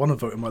think I've ever won a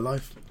vote in my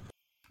life.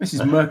 This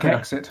is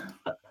Merkexit.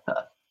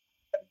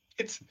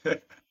 It's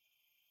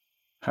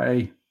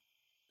Hey,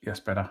 yes,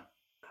 better.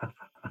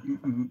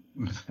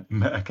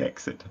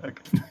 Merkexit.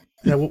 Okay.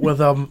 Yeah,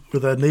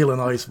 with Neil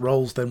and I's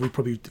roles, then we're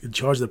probably in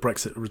charge of the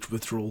Brexit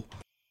withdrawal.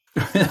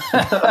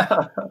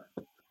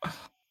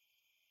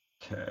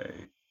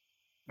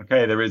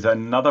 Okay, there is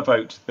another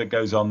vote that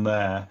goes on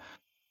there.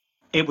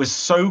 It was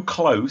so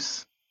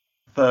close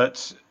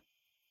that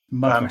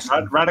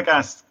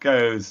Radagast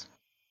goes.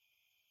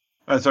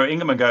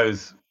 Ingmar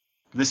goes,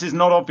 "This is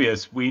not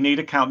obvious. We need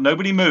a count.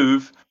 Nobody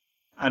move."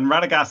 And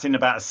Radagast, in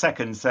about a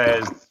second,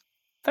 says,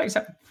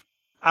 37.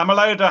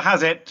 "Amaloda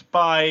has it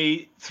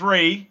by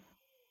 3."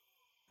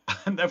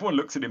 And everyone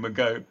looks at him and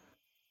go,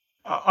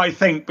 "I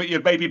think, but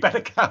you'd maybe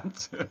better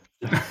count."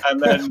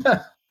 And then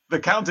the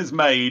count is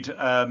made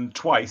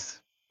twice.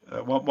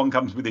 One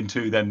comes within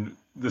 2, then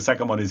the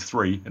second one is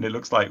 3. And it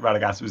looks like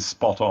Radagast was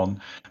spot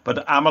on.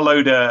 But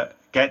Amaloda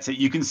gets it.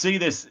 You can see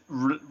this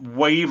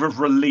wave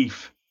of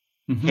relief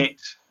hit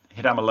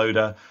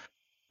Amaloda.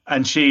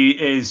 And she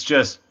is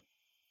just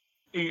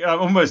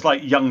almost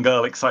like young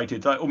girl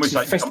excited, almost She's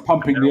like fist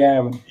pumping the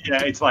air.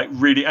 Yeah, it's like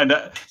really, and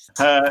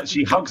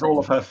she hugs all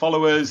of her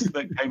followers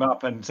that came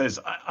up and says,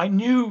 I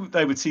knew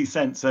they would see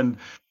sense, and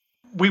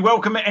we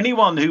welcome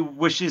anyone who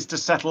wishes to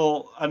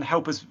settle and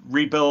help us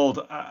rebuild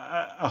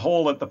a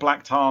hall at the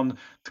Black Tarn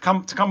to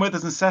come with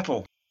us and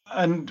settle."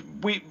 And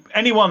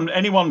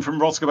anyone from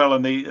Roscabel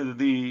and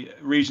the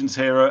regions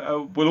here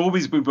will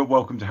always be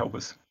welcome to help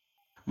us.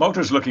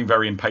 Mogdra's looking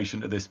very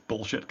impatient at this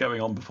bullshit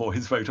going on before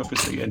his vote,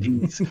 obviously,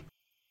 and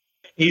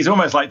he's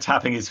almost like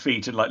tapping his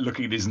feet and like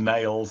looking at his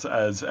nails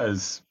as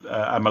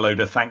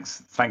Amaloda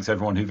thanks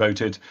everyone who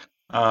voted.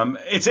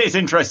 It's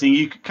interesting.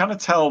 You can kind of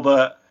tell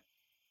that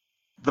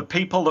the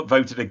people that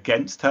voted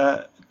against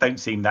her don't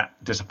seem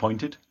that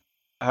disappointed.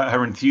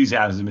 Her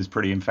enthusiasm is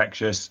pretty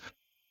infectious.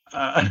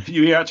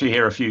 You actually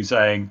hear a few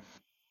saying,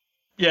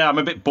 "Yeah, I'm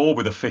a bit bored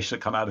with the fish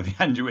that come out of the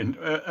Anduin.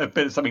 A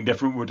bit of something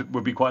different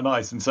would be quite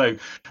nice." And so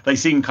they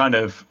seem kind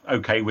of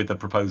okay with the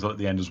proposal at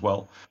the end as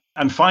well.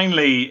 And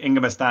finally,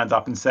 Ingmar stands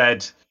up and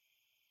said,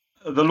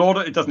 "The Lord,"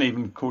 it doesn't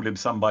even call him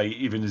son by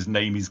even his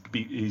name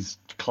he's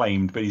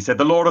claimed, but he said,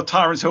 "The Lord of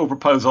Tyrant's Hill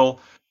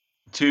proposal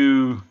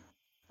to,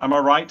 am I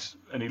right?"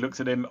 And he looks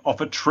at him,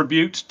 "offer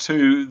tribute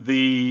to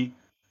the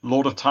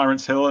Lord of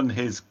Tyrant's Hill and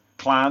his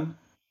clan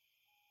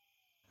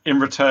in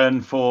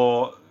return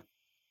for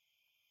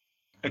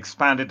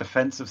expanded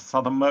defense of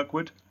southern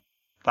Mirkwood."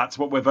 That's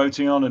what we're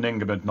voting on. And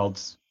Ingmar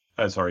nods.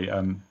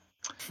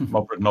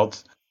 Mogred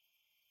nods.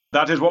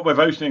 That is what we're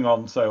voting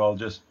on. So I'll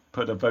just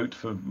put a vote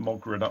for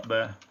Mogred up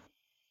there.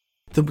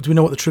 Do we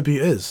know what the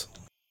tribute is?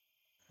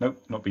 Nope,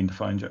 not been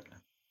defined yet.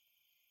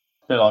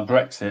 A bit like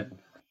Brexit.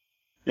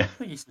 Yeah. I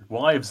think he said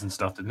wives and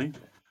stuff, didn't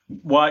he?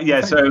 Well,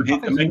 yeah. So the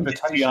main things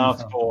invitation he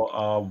asked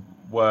for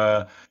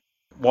were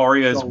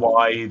warriors, Gold.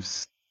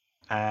 wives,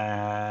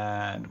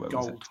 and where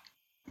was it? Gold.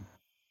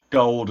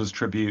 Gold as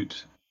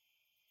tribute,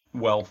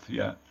 wealth.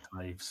 Yeah.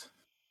 Slaves,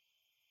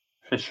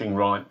 Fishing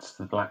rights,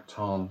 the Black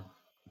Tarn.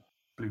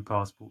 blue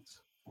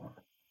passports.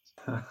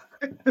 Where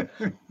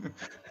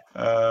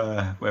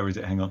is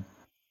it? Hang on.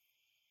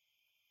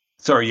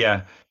 Sorry,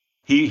 yeah.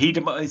 He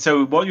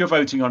so what you're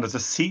voting on is a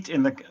seat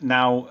in the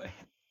now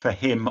for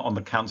him on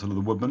the Council of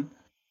the Woodmen.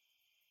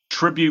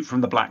 Tribute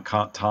from the Black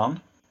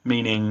Tarn,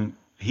 meaning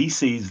he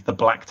sees the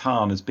Black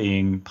Tarn as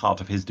being part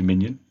of his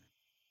dominion.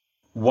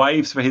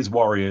 Wives for his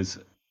warriors,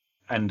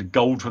 and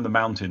gold from the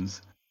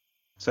mountains.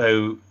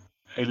 So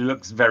it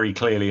looks very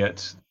clearly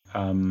at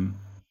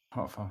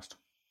Heartfast.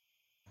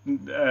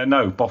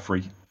 no,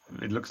 Boffrey.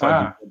 It looks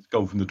like it's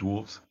gold from the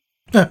dwarves.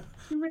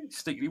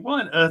 Realistically,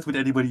 why on earth would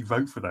anybody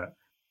vote for that?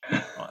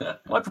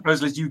 My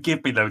proposal is you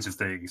give me loads of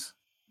things.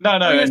 No,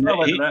 Oh, yes,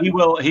 no, and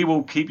he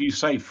will keep you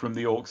safe from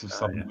the orcs of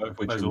southern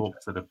Mirkwood. Those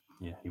orcs that are,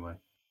 anyway.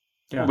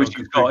 Yeah, Which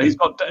he's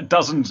got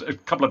a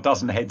couple of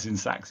dozen heads in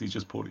sacks he's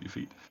just poured at your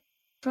feet.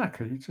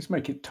 exactly. You just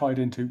make it tied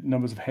into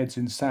numbers of heads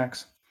in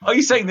sacks. Are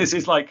you saying this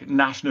is like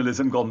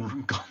nationalism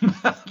gone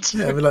mad?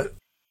 Yeah, I mean, like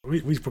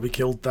we probably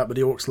killed that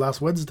many orcs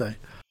last Wednesday.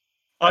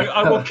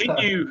 I will keep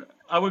you.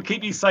 I will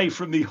keep you safe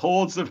from the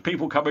hordes of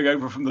people coming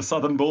over from the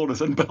southern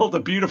borders and build a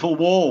beautiful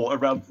wall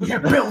around. Yeah,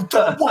 build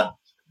the wall.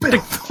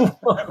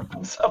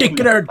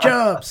 Taking our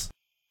jobs.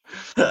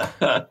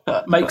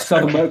 Make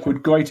Southern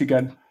Mirkwood great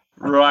again.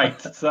 Right.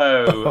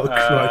 So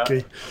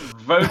Crikey.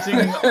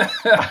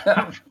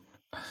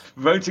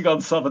 voting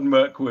on Southern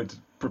Mirkwood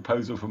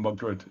proposal for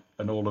Mogred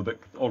and all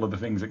of the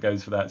things that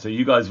goes for that. So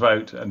you guys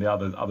vote, and the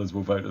others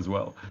will vote as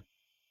well.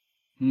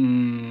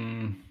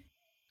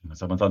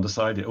 Someone's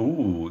undecided.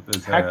 Ooh,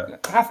 there's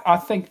I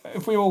think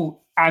if we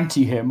all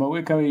anti him, well,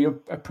 we're going to be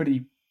a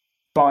pretty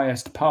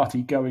biased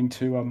party going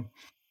to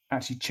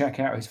actually check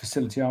out his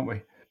facility, aren't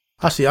we?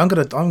 Actually, I'm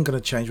gonna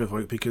change my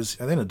vote because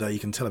at the end of the day, you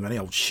can tell him any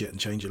old shit and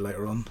change it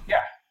later on. Yeah,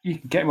 you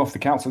can get him off the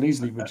council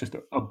easily with just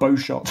a bow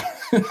shot.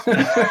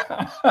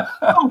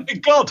 Oh my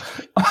God!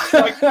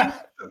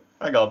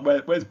 Hang on,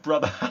 where's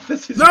brother?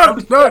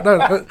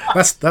 No,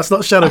 that's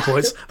not shadow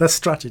points. That's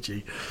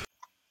strategy.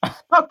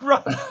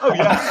 Oh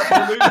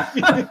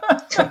yeah,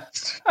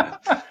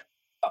 absolutely.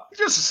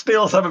 Just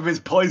steal some of his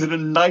poison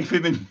and knife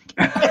him in.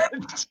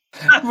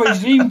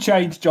 Regime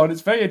change, John.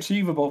 It's very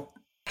achievable.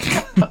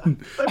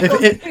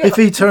 if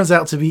he turns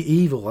out to be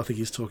evil, I think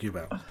he's talking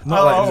about.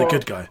 Not like he's a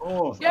good guy.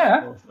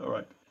 Yeah. All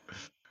right.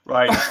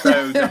 Right.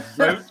 So the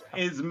vote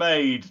is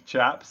made,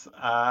 chaps,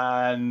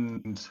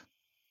 and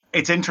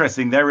it's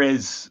interesting. There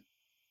is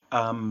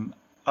a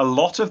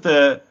lot of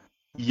the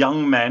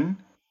young men,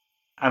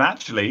 and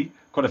actually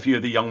quite a few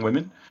of the young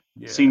women,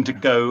 seem to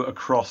go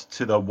across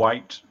to the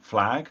white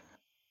flag.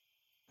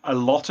 A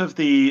lot of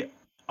the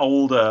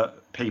older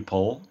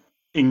people,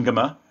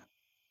 Ingema,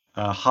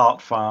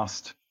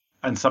 Heartfast,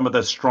 and some of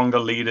the stronger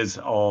leaders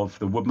of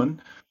the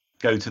Woodmen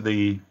go to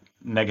the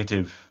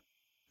negative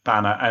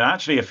banner. And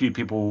actually a few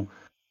people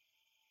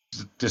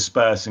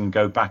disperse and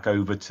go back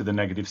over to the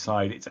negative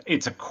side.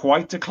 It's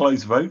quite a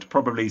close vote,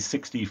 probably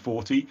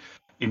 60-40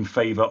 in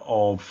favor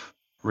of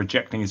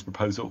rejecting his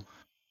proposal.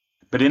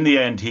 But in the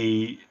end,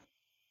 he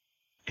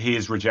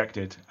is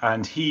rejected,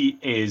 and he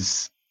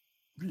is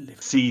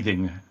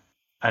seething.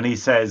 And he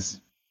says,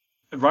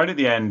 right at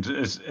the end,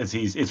 as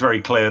it's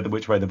very clear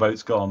which way the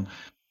vote's gone.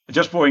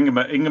 Just before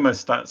Ingema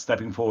starts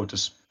stepping forward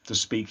to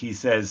speak, he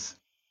says,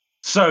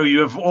 "So you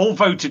have all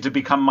voted to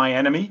become my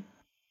enemy?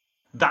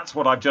 That's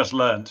what I've just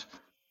learned.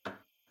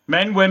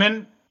 Men,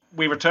 women,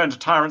 we return to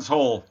Tyrant's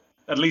Hall.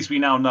 At least we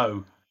now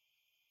know."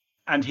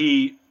 And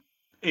he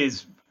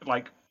is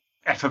like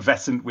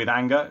effervescent with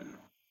anger,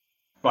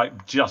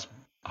 like just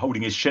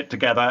holding his shit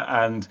together,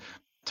 and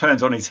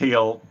turns on his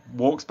heel,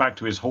 walks back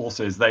to his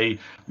horses. They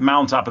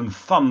mount up and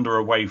thunder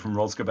away from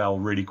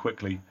Rosgobel really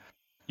quickly.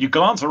 You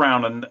glance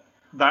around, and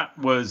that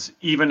was,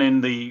 even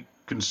in the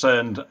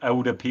concerned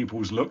elder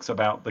people's looks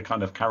about the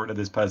kind of character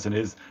this person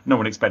is, no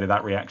one expected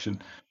that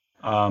reaction.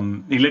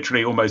 He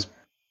literally almost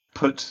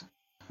put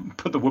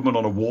the woman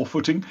on a war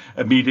footing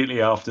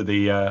immediately after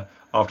the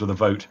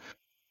vote.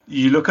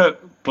 You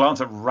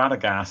glance at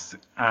Radagast,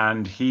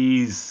 and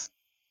he's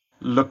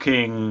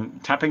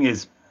tapping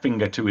his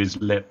finger to his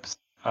lips,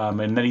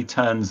 and then he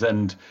turns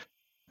and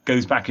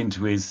goes back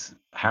into his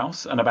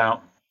house. And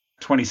about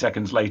 20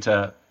 seconds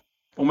later,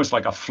 almost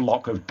like a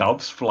flock of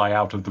doves fly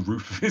out of the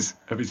roof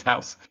of his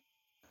house.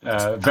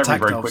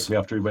 Very quickly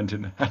after he went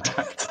in.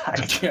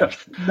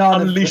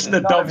 Unleash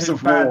the doves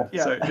of war.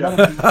 Yeah. So,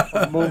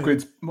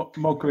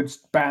 Mogred's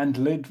band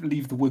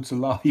Leave the Woods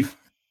Alive.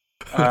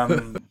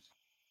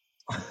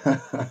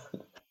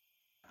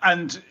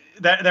 And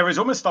there is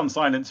almost stunned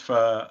silence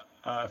for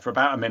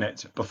about a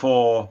minute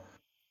before,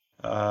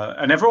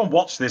 and everyone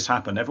watched this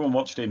happen. Everyone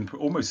watched in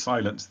almost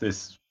silence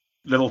this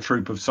little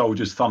troop of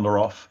soldiers thunder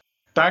off.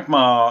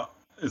 Dagmar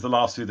is the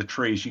last through the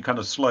tree. She kind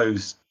of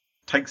slows,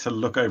 takes a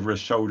look over her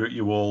shoulder at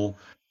you all,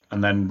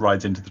 and then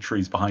rides into the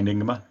trees behind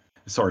Mogred.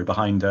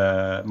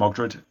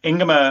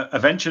 Ingema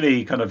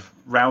eventually kind of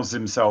rouses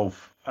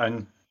himself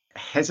and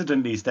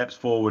hesitantly steps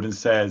forward and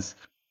says,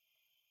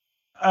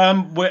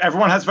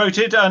 everyone has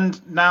voted,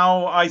 and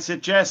now I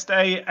suggest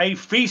a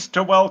feast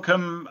to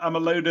welcome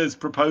Ameloda's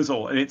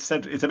proposal. And it's a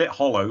bit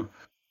hollow,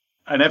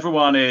 and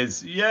everyone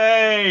is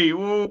yay,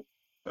 woo,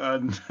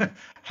 and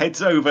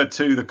heads over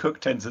to the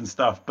cook tents and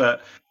stuff.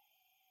 But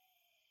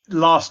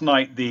last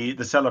night, the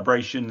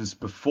celebrations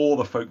before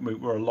the folk moot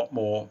were a lot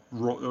more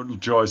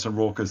joyous and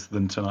raucous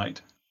than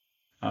tonight.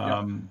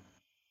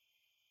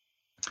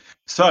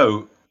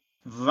 So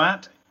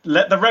that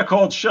let the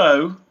record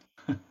show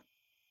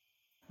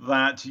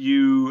that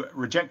the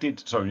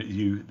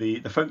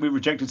folk moot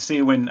rejected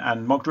Seowyn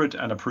and Mogred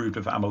and approved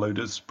of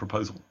Ameloda's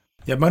proposal.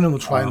 Yeah, Monan will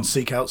try and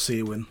seek out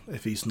Seowyn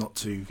if he's not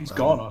too. He's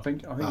gone. I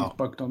think he's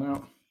bugged on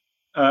out.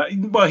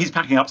 Well, he's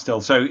packing up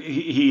still, so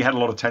he had a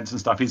lot of tents and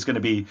stuff. He's going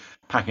to be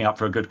packing up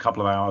for a good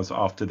couple of hours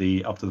after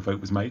the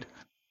vote was made.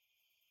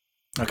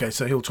 Okay,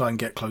 so he'll try and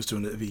get close to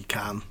him if he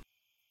can.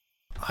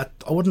 I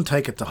wouldn't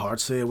take it to heart,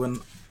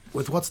 Seowyn.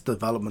 With what's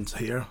development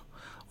here,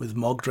 with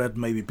Mogred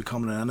maybe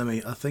becoming an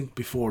enemy, I think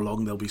before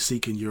long they'll be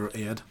seeking your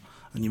aid,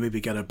 and you maybe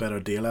get a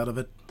better deal out of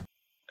it.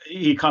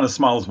 He kind of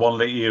smiles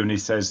wanly at you, and he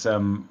says,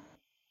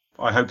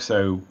 "I hope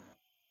so.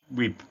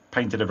 We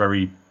put a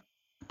very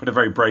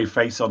brave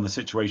face on the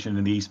situation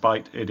in the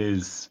Eastbite. It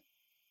is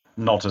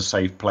not a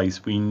safe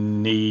place. We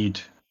need,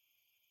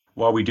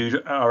 while we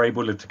are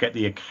able to get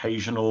the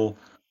occasional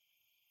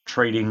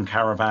trading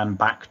caravan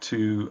back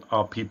to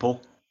our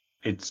people,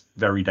 it's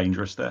very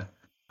dangerous there,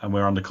 and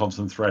we're under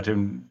constant threat.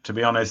 And to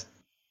be honest,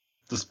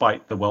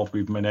 despite the wealth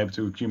we've been able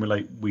to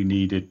accumulate, we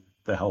needed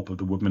the help of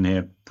the woodmen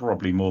here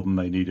probably more than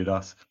they needed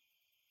us."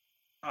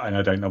 And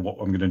I don't know what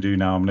I'm going to do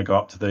now. I'm going to go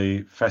up to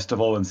the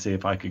festival and see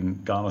if I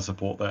can garner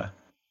support there.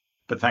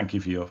 But thank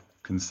you for your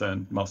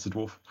concern, Master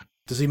Dwarf.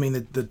 Does he mean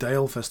the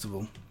Dale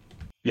Festival?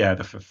 Yeah,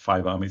 the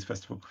Five Armies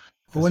Festival.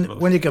 Well,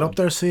 when you get up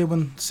there,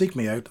 Saban, seek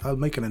me out. I'll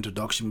make an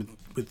introduction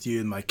with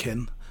you and my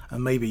kin.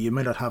 And maybe you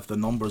may not have the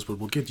numbers, but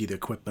we'll give you the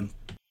equipment.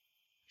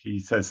 He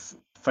says,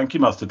 thank you,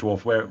 Master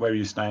Dwarf. Where are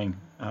you staying?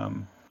 I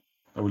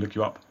will look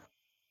you up.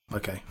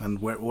 Okay, and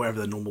wherever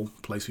the normal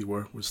place we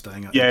were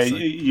staying at. Yeah,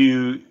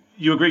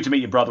 you agreed to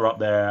meet your brother up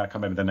there. I can't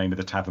remember the name of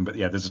the tavern, but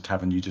yeah, there's a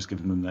tavern. You just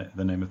give them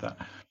the name of that.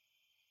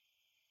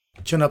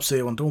 Chin up,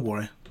 Saban, don't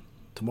worry.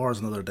 Tomorrow's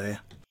another day.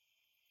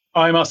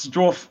 Aye, Master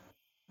Dwarf.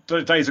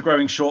 The days are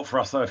growing short for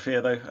us, I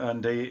fear, though,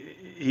 and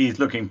he's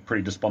looking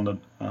pretty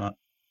despondent.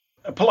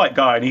 A polite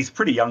guy, and he's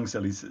pretty young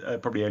still. He's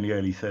probably only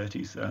early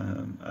 30s,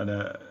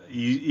 and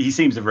he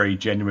seems a very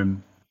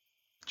genuine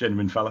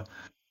fella.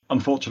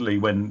 Unfortunately,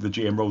 when the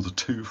GM rolls a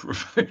 2 for a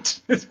vote,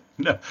 it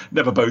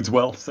never bodes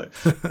well. So,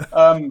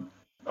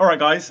 all right,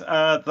 guys,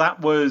 that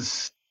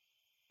was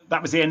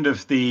the end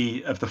of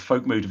the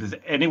folk mood. If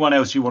there's anyone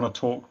else you want to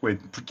talk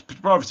with,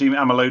 obviously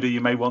Amaloda,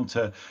 you may want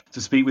to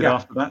speak with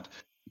after that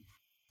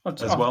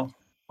as well.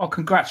 I'll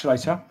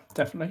congratulate her,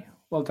 definitely.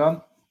 Well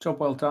done, job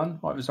well done.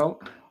 Right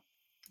result.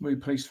 Really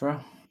pleased for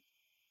her.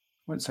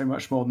 Won't say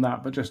much more than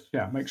that, but just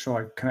make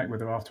sure I connect with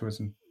her afterwards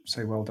and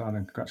say well done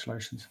and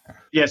congratulations.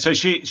 Yeah, so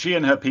she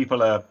and her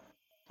people are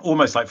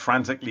almost like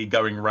frantically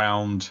going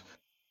around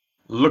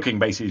looking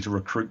basically to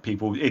recruit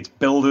people. It's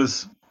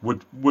builders,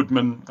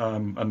 woodmen,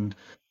 and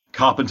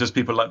carpenters,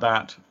 people like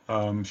that.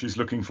 She's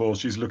looking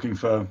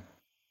for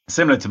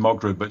similar to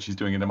Mogdred, but she's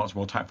doing it in a much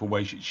more tactful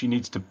way. She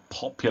needs to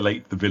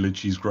populate the village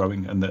she's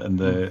growing and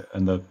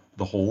the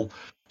hall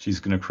she's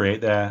going to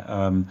create there.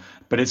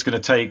 But it's going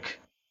to take.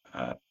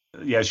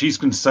 She's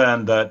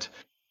concerned that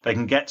they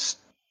can get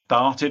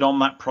started on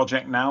that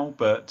project now,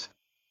 but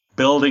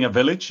building a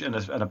village and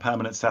a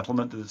permanent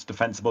settlement that's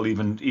defensible,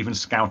 even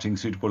scouting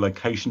suitable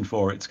location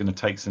for it's going to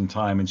take some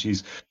time. And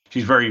she's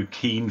very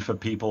keen for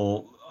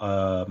people,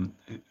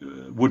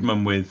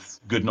 woodmen with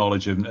good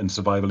knowledge and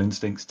survival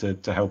instincts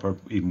to help her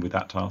even with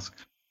that task.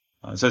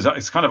 So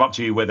it's kind of up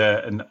to you whether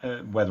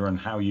and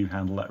how you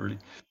handle that, really.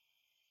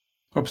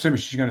 Well,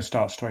 presumably she's going to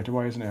start straight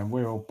away, isn't it? And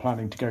we're all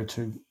planning to go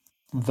to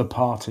the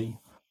party.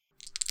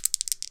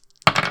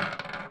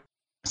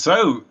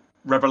 So,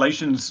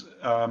 revelations.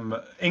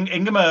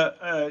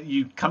 Ingimar,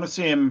 you kind of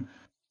see him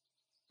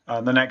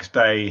the next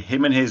day.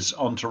 Him and his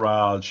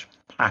entourage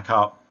pack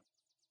up,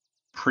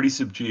 pretty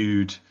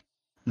subdued.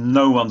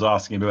 No one's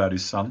asking him about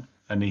his son,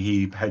 and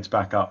he heads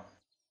back up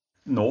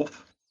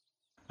north.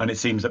 And it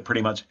seems that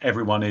pretty much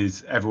everyone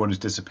is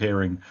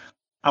disappearing.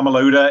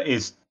 Amaloda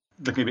is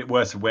looking a bit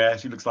worse for wear.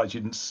 She looks like she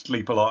didn't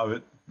sleep a lot of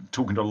it,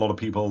 talking to a lot of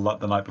people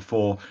the night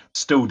before,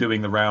 still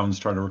doing the rounds,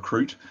 trying to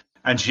recruit.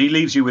 And she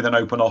leaves you with an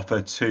open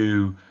offer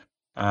to,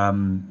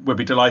 we'll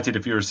be delighted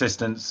if your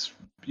assistance,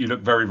 you look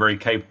very, very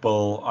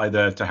capable,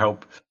 either to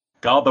help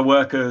guard the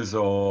workers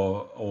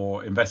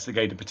or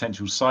investigate a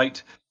potential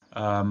site.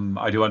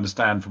 I do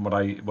understand from what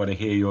I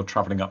hear, you're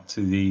traveling up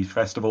to the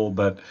festival,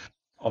 but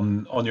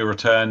on your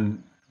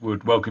return,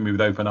 would welcome you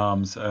with open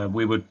arms.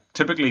 We would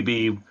typically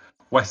be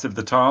west of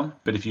the Tarn,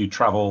 but if you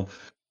travel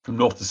from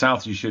north to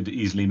south, you should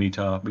easily meet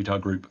our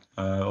group.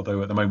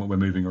 Although at the moment we're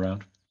moving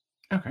around.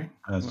 Okay.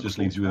 It just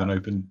leaves you with an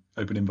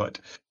open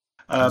invite.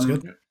 That's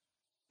good.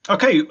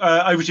 Okay,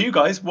 over to you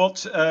guys.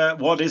 What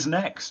is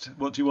next?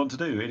 What do you want to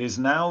do? It is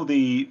now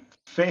the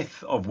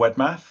 5th of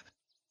Wedmath.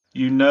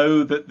 You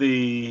know that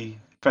the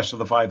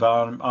Festival of the Five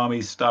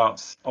Armies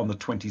starts on the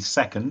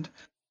 22nd.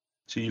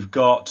 So you've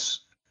got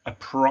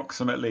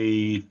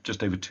approximately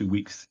just over 2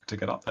 weeks to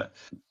get up there.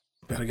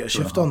 Better get a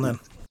shift on then.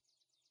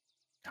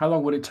 How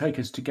long would it take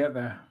us to get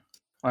there?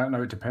 I don't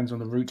know. It depends on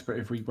the route, but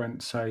if we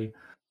went, say,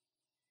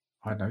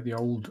 I don't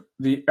know,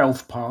 the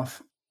elf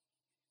path.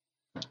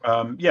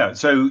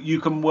 So you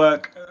can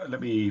work.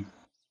 Let me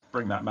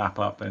bring that map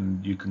up,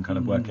 and you can kind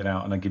of work it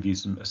out, and I'll give you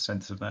a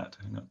sense of that.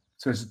 Hang on.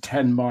 So it's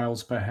 10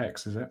 miles per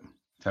hex, is it?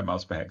 10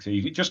 miles per hex. So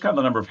you just count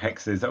the number of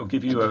hexes. That will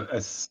give you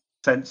a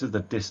sense of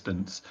the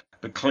distance.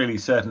 But clearly,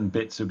 certain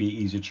bits will be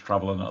easier to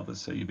travel than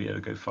others, so you'll be able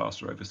to go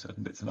faster over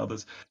certain bits than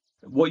others.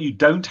 What you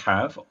don't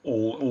have,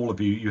 all of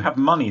you have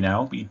money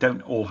now, but you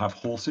don't all have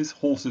horses.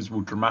 Horses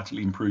will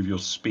dramatically improve your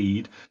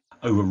speed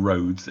over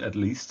roads, at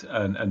least,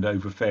 and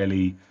over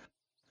fairly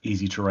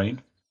easy terrain.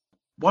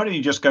 Why don't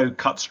you just go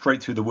cut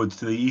straight through the woods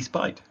to the East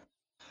Bight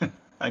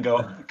and go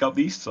up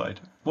the east side?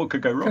 What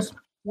could go wrong?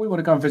 We want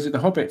to go and visit the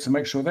hobbits and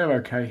make sure they're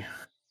okay.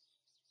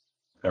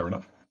 Fair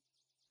enough.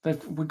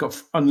 We've got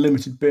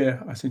unlimited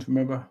beer, I seem to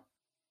remember.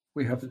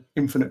 We have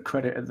infinite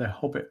credit at the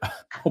Hobbit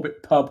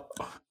pub.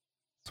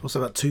 So what's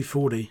about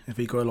 240 if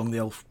we go along the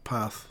elf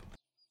path?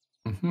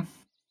 Mm-hmm.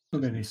 We're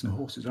going to need some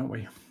horses, aren't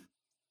we?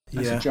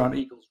 Yeah. The giant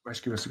eagles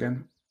rescue us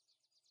again.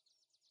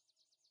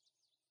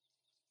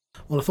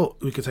 Well, I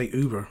thought we could take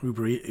Uber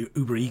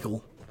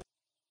Eagle.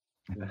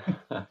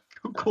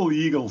 Call the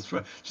Eagles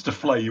just to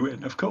fly you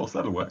in. Of course,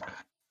 that'll work.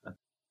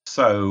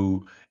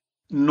 So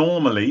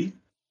normally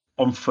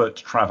on foot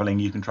traveling,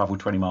 you can travel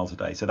 20 miles a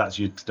day. So that's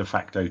your de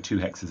facto 2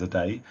 hexes a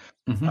day.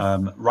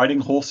 Riding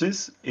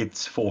horses,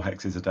 it's 4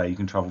 hexes a day. You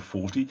can travel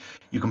 40.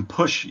 You can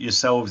push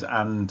yourselves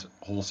and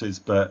horses,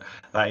 but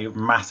that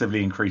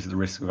massively increases the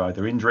risk of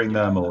either injuring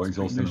them or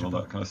exhausting them, all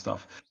that kind of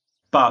stuff.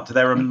 But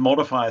there are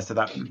modifiers to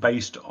that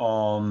based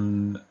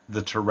on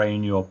the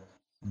terrain you're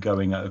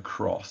going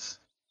across.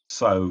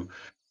 So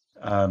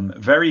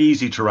very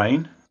easy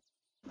terrain,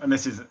 and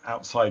this is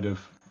outside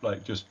of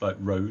just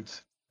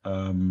roads.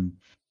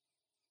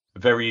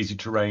 Very easy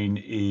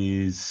terrain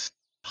is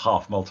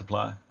half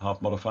modifier.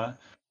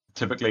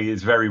 Typically,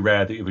 it's very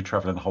rare that you'll be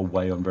traveling the whole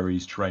way on very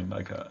easy terrain,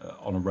 like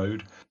on a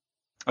road.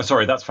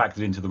 Sorry, that's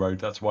factored into the road.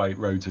 That's why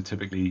roads are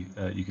typically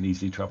you can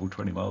easily travel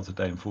 20 miles a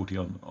day and 40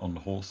 on the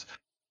horse.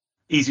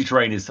 Easy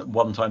terrain is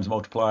 1 times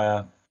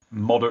multiplier.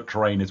 Moderate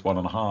terrain is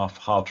 1.5.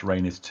 Hard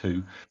terrain is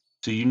 2.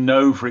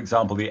 So for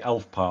example, the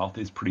elf path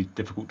is pretty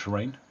difficult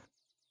terrain,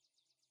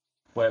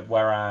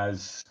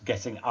 whereas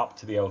getting up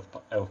to the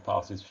elf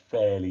path is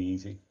fairly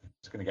easy. I'm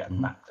just going to get a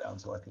map down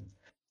so I can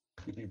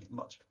give you a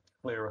much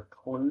clearer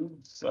clue.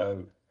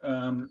 So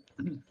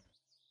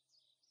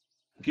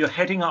if you're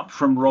heading up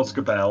from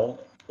Rosgobel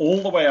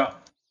all the way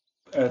up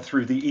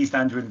through the East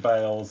Anduin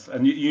Vales,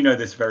 and you know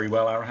this very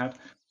well, Arahad.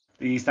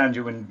 The East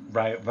Anduin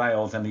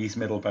Vales and the East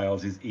Middle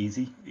Vales is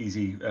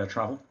easy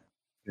travel.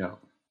 Yeah.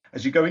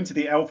 As you go into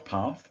the elf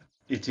path,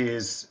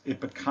 it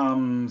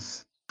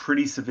becomes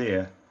pretty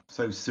severe.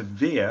 So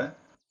severe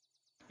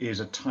is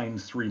a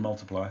 ×3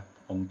 multiplier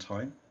on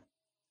time.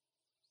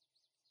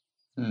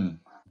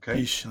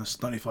 Okay. Eesh,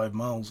 that's 95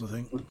 miles, I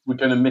think. We're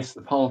going to miss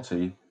the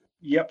party.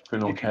 Yep. If we're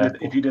not careful.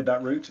 If you did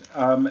that route,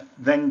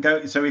 then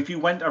go. So if you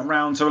went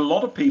around, so a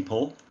lot of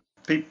people,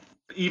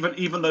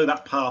 even though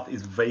that path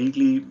is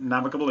vaguely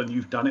navigable and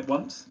you've done it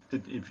once,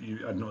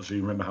 I'm not sure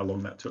you remember how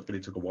long that took, but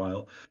it took a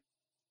while.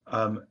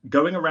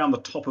 Going around the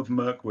top of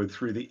Mirkwood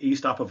through the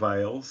East Upper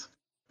Vales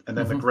and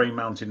then the Grey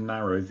Mountain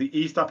Narrows. The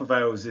East Upper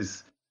Vales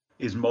is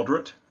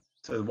moderate,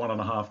 so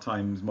 1.5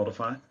 times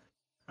modifier.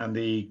 And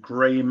the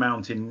Grey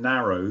Mountain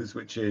Narrows,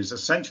 which is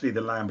essentially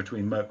the land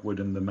between Mirkwood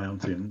and the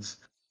mountains,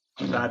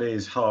 that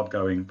is hard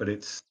going, but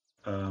it's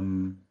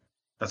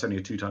that's only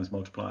a 2 times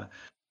multiplier.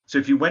 So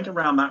if you went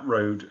around that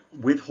road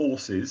with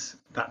horses,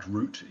 that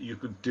route, you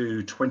could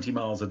do 20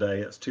 miles a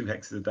day. That's 2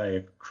 hexes a day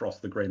across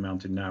the Grey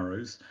Mountain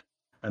Narrows.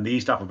 And the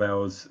East Upper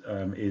Vales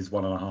is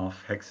 1.5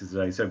 hexes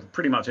a day. So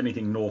pretty much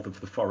anything north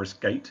of the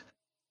Forest Gate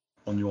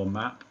on your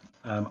map,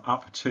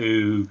 up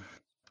to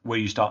where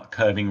you start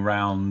curving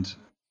round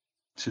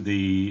to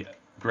the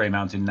Grey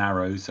Mountain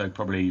Narrows. So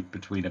probably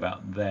between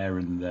about there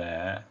and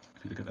there,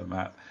 if you look at the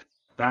map,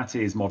 that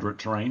is moderate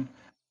terrain.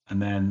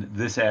 And then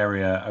this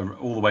area,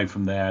 all the way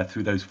from there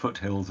through those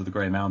foothills of the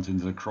Grey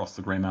Mountains and across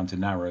the Grey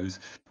Mountain Narrows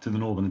to the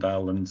Northern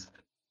Dalelands.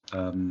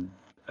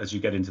 As you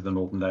get into the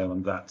Northern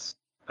Dalelands,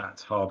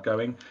 that's hard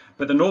going.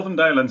 But the Northern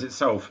Dalelands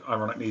itself,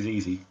 ironically, is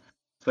easy.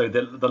 So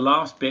the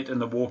last bit and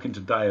the walk into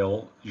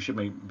Dale, you should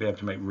be able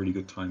to make really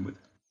good time with.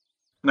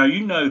 Now,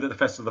 you know that the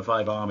Festival of the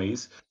Five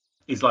Armies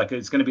is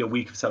it's going to be a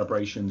week of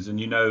celebrations, and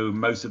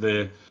most of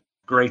the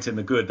great and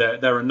the good.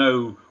 There are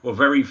no, or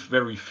very,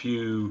 very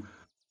few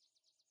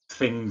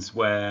things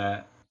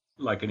where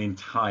an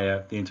entire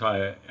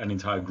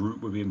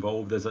group would be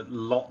involved. There's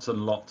lots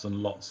and lots and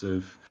lots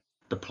of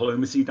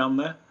diplomacy done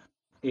there.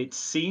 It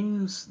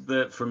seems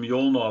that from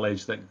your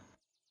knowledge that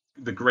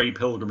the Grey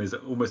Pilgrim is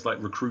almost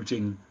like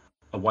recruiting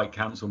a White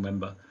Council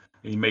member,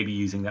 and you may be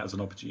using that as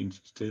an opportunity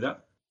to do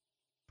that.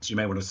 So you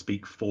may want to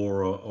speak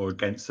for or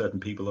against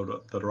certain people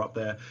that are up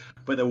there,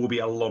 but there will be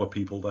a lot of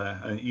people there.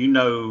 And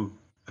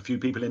a few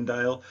people in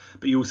Dale,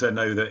 but you also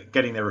know that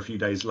getting there a few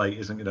days late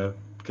isn't going to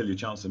kill your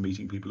chance of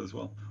meeting people as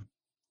well.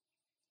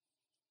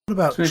 What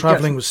about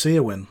travelling with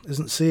Seowyn?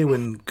 Isn't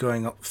Seowyn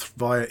going up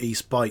via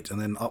East Bight and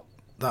then up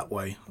that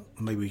way?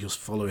 Maybe just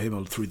follow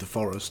him through the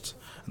forest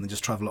and then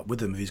just travel up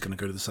with him if he's going to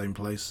go to the same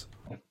place.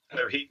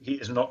 No, he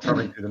is not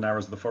travelling through the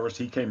narrows of the forest.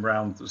 He came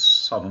round the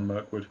southern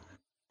Mirkwood,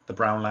 the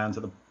Brown Lands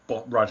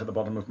right at the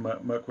bottom of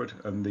Mirkwood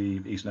and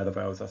the East Nether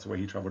Vales. That's the way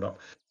he travelled up.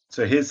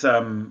 So his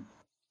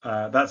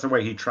that's the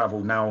way he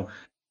travelled. Now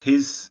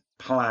his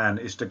plan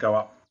is to go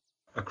up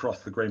across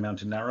the Grey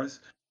Mountain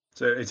Narrows.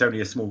 So it's only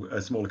a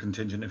smaller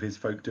contingent of his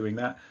folk doing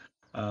that.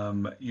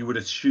 You would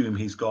assume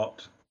he's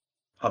got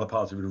other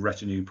parts of the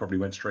retinue probably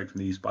went straight from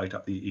the East Bight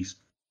up the east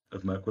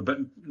of Mirkwood, but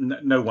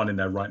no one in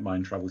their right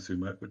mind travels through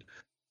Mirkwood.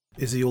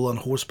 Is he all on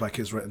horseback,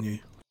 his retinue?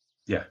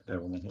 Yeah, they're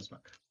all on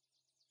horseback.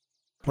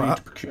 We need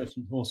to procure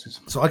some horses.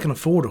 So I can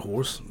afford a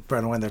horse,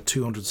 bearing in mind they're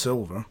 200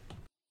 silver,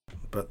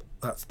 but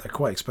they're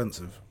quite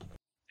expensive.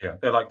 Yeah,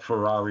 they're like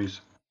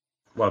Ferraris.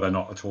 Well, they're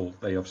not at all.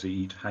 They obviously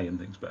eat hay and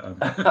things, but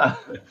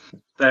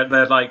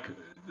they're like,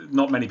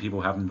 not many people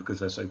have them because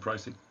they're so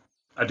pricey.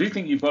 I do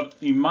think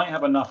you might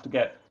have enough to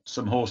get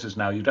some horses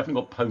now. You've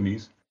definitely got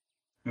ponies.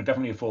 You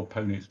definitely afford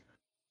ponies.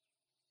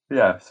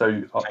 Yeah,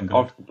 so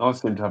I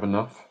seem to have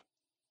enough.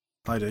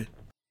 I do.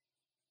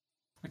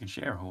 We can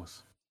share a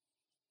horse.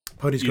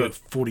 Ponies go at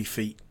 40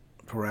 feet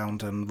per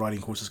round and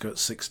riding horses go at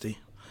 60.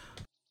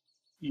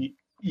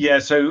 Yeah,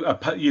 so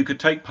you could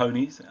take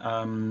ponies.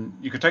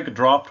 You could take a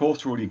draft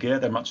horse for all your gear.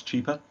 They're much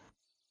cheaper.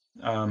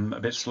 A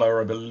bit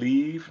slower, I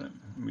believe. Let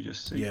me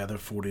just see. Yeah, they're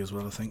 40 as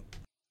well, I think.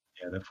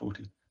 Yeah, they're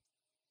 40.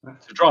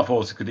 So draft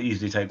horse could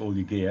easily take all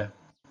your gear,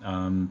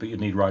 but you'd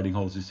need riding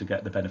horses to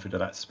get the benefit of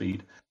that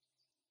speed.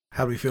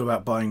 How do we feel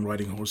about buying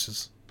riding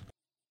horses?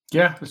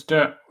 Yeah, let's do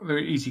it. They're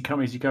easy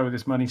come, easy go with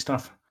this money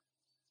stuff.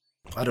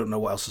 I don't know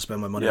what else to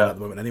spend my money on at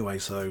the moment anyway,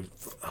 so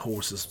a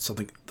horse is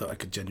something that I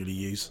could genuinely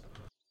use.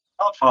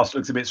 Hardfast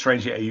looks a bit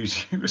strange yet. You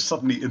were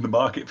suddenly in the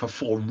market for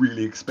 4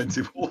 really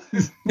expensive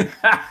horses.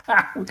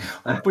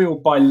 We all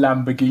buy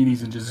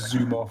Lamborghinis and just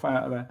zoom off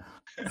out of there.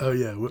 Oh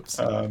yeah, whoops.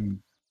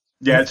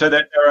 Yeah, so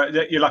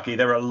you're lucky.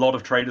 There are a lot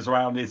of traders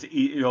around.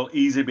 You'll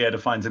easily be able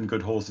to find some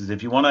good horses.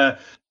 If you want to,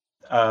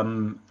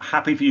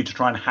 happy for you to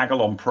try and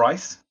haggle on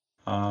price.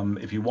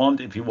 If you want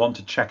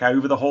to check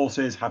over the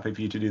horses, happy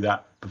for you to do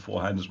that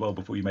beforehand as well,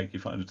 before you make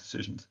your final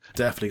decisions.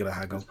 Definitely going to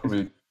haggle. That's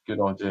probably a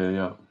good idea,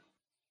 yeah.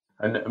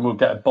 And we'll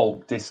get a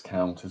bulk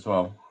discount as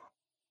well.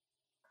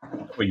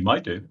 Well, you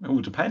might do. It all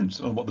depends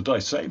on what the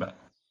dice say about.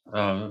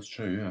 Oh, that's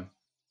true, yeah.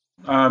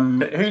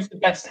 But who's the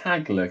best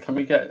haggler? Can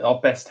we get our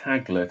best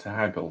haggler to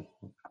haggle?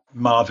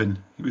 Marvin.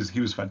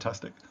 He was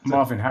fantastic.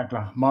 Marvin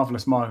Hagler.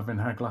 Marvellous Marvin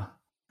Hagler.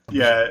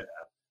 Yeah.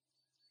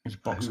 He's a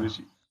boxer.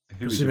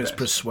 I assume it's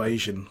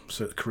persuasion,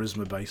 so it's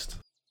charisma based.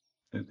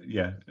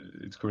 Yeah,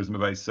 it's charisma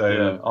based. So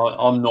yeah,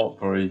 I'm not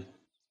very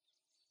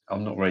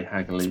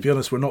haggly. To be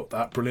honest, we're not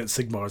that brilliant.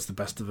 Sigmar is the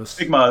best of us.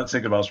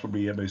 Sigmar's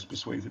probably most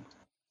persuasive.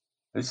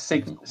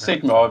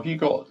 Sigmar, have you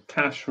got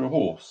cash for a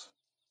horse?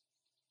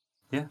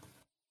 Yeah.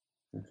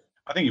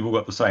 I think you've all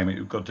got the same.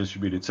 You've got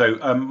distributed. So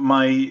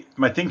my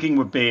thinking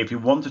would be, if you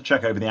want to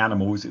check over the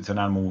animals, it's an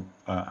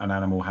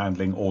animal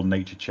handling or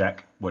nature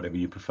check, whatever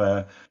you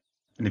prefer.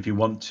 And if you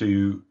want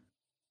to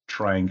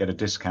try and get a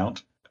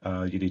discount,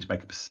 you need to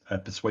make a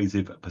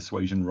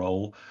persuasion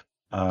roll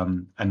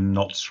and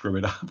not screw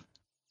it up.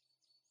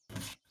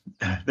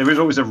 There is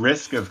always a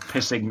risk of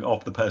pissing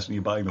off the person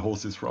you're buying the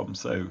horses from,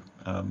 so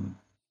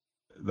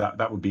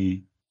that would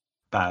be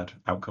bad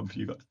outcome for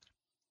you guys.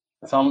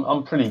 So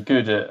I'm pretty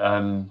good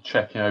at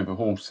checking over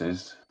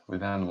horses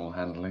with animal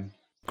handling.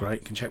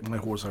 Great, can check my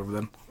horse over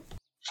then.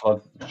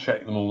 So I'll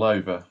check them all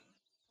over.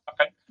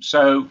 Okay,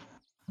 so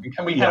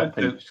can we help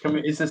each?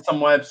 Is there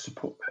some way of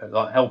support,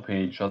 like helping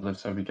each other,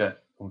 so we don't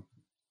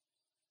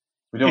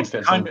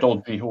get some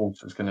dodgy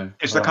horse that's going to?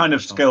 It's the kind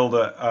of skill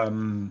that,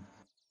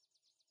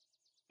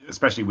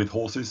 especially with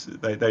horses,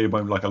 they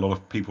won't like a lot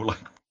of people like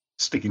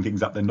sticking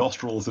things up their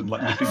nostrils and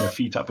like lifting their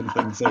feet up and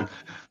things. So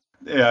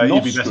yeah,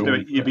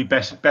 you'd be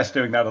best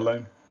doing that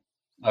alone.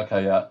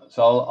 Okay, yeah.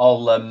 So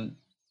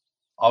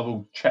I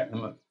will check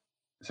them.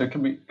 So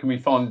can we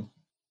find,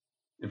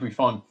 if we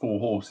find 4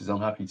 horses, I'm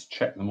happy to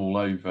check them all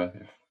over.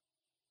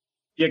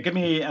 Yeah, give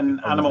me an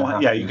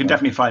animal. Yeah, you can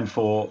definitely find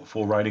four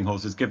riding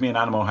horses. Give me an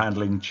animal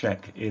handling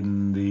check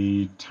in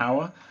the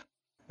tower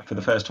for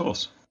the first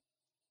horse.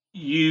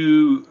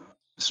 You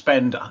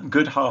spend a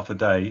good half a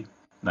day.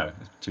 No,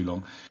 it's too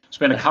long.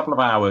 Spend a couple of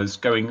hours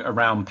going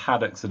around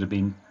paddocks that have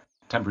been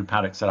temporary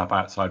paddocks set up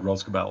outside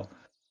Roscabel.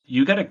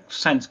 You get a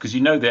sense, because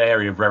you know the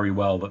area very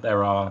well, that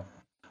there are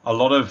a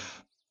lot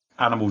of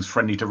animals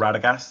friendly to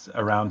Radagast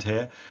around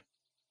here.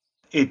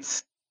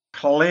 It's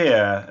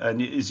clear,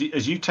 and as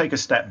you take a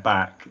step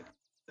back,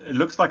 it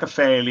looks like a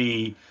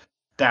fairly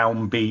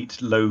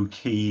downbeat,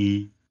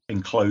 low-key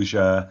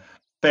enclosure,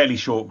 fairly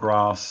short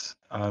grass.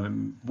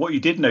 What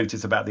you did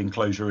notice about the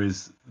enclosure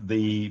is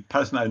the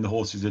person that owned the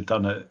horses had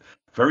done a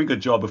very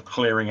good job of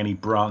clearing any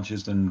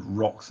branches and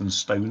rocks and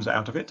stones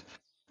out of it.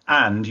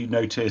 And you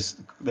notice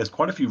there's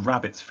quite a few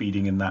rabbits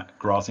feeding in that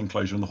grass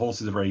enclosure, and the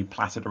horses are very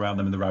placid around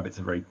them, and the rabbits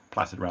are very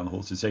placid around the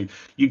horses. So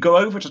you go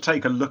over to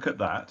take a look at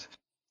that,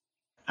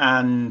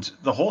 and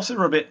the horses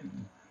are a bit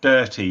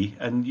dirty,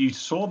 and you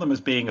saw them as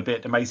being a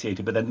bit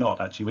emaciated, but they're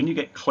not actually. When you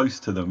get close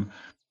to them,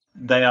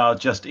 they are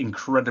just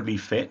incredibly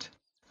fit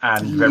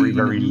and very,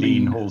 very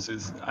lean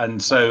horses.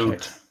 And so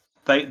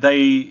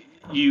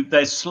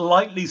they're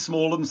slightly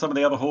smaller than some of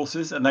the other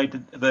horses,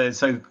 and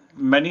so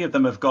many of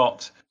them have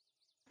got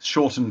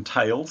shortened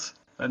tails,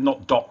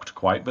 not docked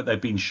quite, but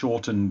they've been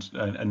shortened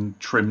and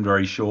trimmed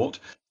very short.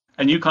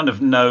 And you kind of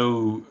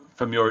know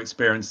from your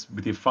experience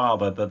with your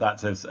father that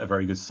that's a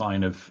very good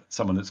sign of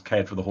someone that's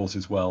cared for the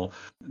horses well.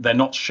 They're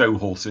not show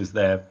horses;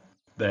 they're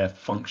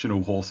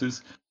functional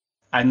horses.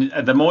 And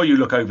the more you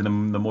look over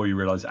them, the more you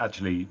realise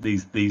actually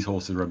these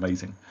horses are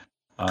amazing.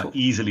 Cool.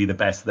 Easily the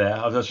best there.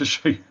 I'll just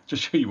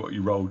show you what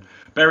you rolled.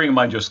 Bearing in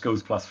mind your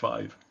skills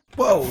 +5.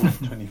 Whoa!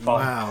 25.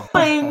 Wow.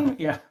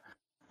 Yeah.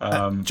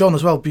 John,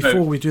 as well,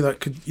 before we do that,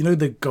 could you know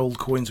the gold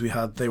coins we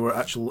had? They were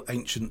actual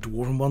ancient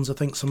dwarven ones, I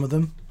think, some of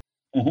them.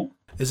 Mm-hmm.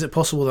 Is it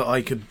possible that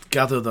I could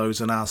gather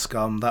those and ask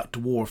that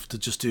dwarf to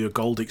just do a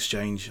gold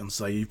exchange and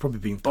say, you've probably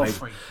been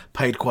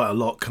paid quite a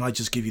lot, can I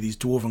just give you these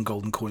dwarven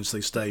golden coins so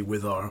they stay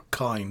with our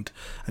kind,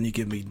 and you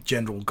give me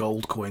general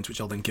gold coins,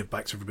 which I'll then give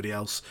back to everybody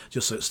else,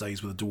 just so it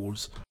stays with the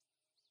dwarves?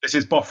 This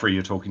is Boffrey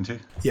you're talking to?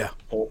 Yeah.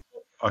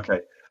 Okay.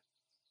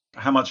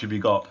 How much have you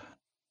got?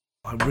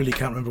 I really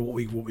can't remember what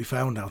we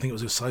found now. I think it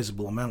was a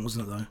sizable amount,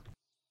 wasn't it, though?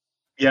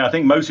 Yeah, I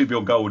think most of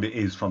your gold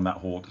is from that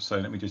hoard. So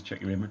let me just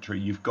check your inventory.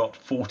 You've got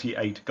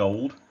 48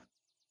 gold.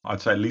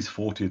 I'd say at least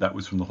 40 of that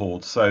was from the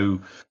hoard. So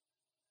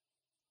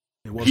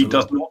he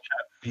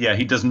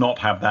does not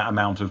have that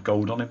amount of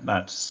gold on him.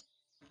 That's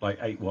like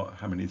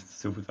how many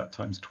silver is that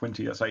times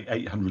 20? That's like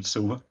 800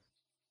 silver.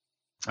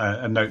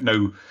 And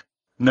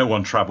no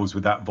one travels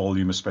with that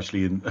volume,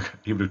 especially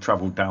he would have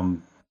traveled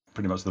down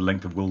pretty much the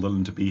length of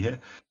Wilderland to be here.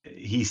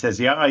 He says,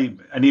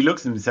 and he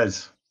looks and he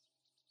says,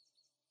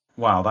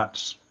 wow,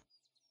 that's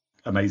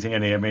amazing.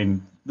 And I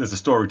mean, there's a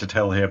story to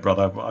tell here,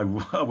 brother. I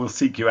will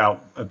seek you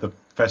out at the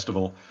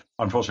festival.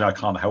 Unfortunately, I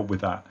can't help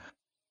with that.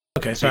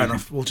 Okay, fair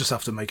enough. We'll just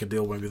have to make a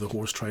deal maybe with the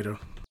horse trader.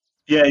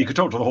 Yeah, you could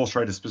talk to the horse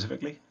trader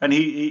specifically. And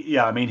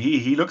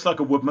he looks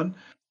like a woodman.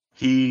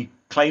 He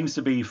claims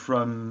to be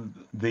from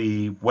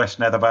the West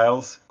Nether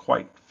Vales,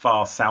 quite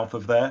far south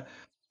of there.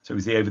 So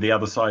he's over the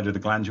other side of the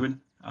Glanduin.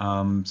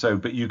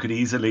 But you could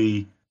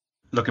easily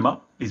look him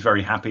up. He's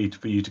very happy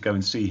for you to go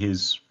and see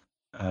his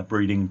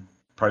breeding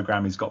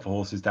program he's got for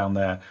horses down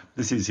there.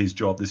 This is his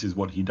job. This is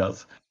what he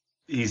does.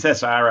 He says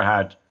to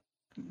Arahad,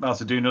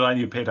 Master Dunedain,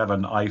 you appear to have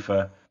an eye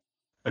for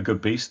a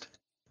good beast.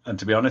 And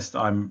to be honest,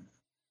 I'm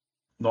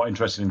not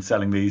interested in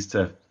selling these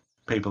to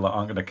people that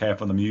aren't going to care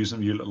for them, use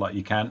them. You look like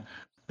you can.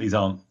 These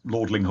aren't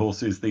lordling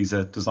horses. These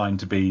are designed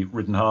to be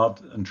ridden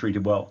hard and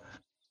treated well.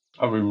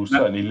 Oh, we will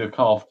certainly look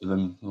after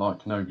them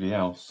like nobody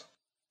else.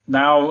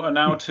 Now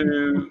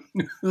to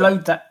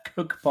load that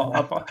cook pot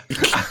up.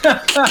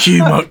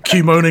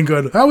 Q moaning,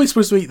 going, how are we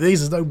supposed to eat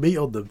these? There's no meat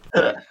on them.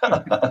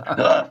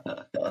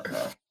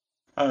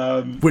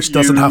 Which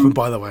doesn't happen,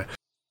 by the way.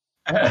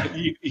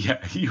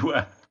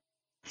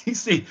 You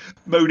see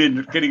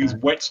Monin getting his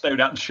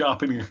whetstone out and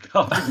sharpening a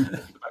carving.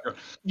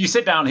 You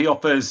sit down. He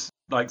offers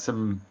like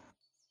some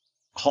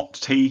hot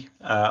tea.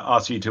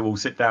 Asks you to all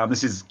sit down.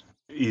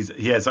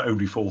 He has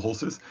only 4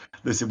 horses.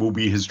 This will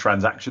be his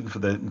transaction for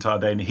the entire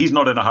day. And he's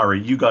not in a hurry.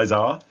 You guys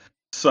are.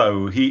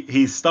 So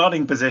his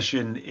starting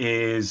position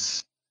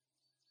is,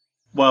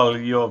 well,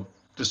 you're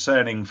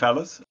discerning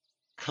fellas.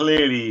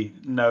 Clearly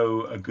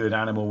know a good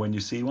animal when you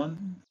see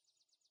one.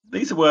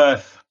 These are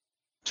worth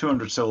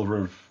 200 silver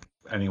of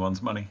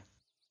anyone's money.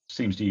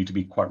 Seems to you to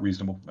be quite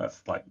reasonable.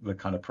 That's like the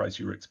kind of price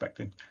you were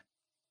expecting.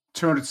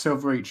 200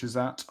 silver each, is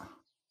that?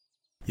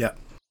 Yeah.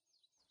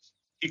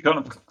 He kind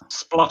of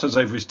splutters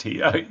over his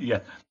tea. Yeah.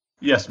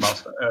 Yes,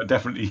 Master.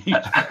 Definitely.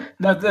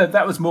 No,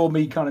 that was more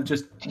me kind of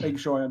just making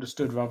sure I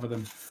understood rather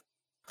than...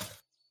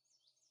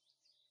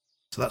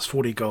 So that's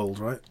 40 gold,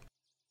 right?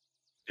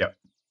 Yep.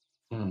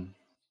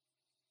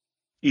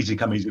 Easy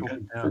come, easy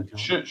go.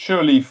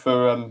 Surely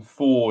for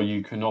 4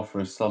 you can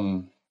offer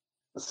some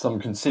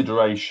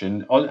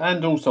consideration,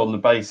 and also on the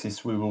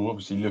basis we will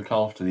obviously look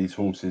after these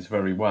horses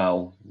very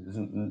well.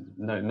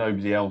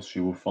 Nobody else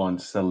you will find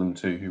to sell them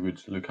to who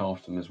would look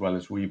after them as well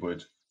as we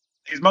would.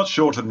 He's much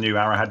shorter than you,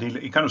 Arahad.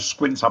 He kind of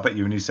squints up at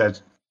you and he said,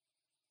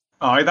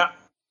 "Aye,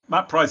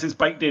 that price is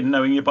baked in,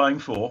 knowing you're buying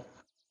 4."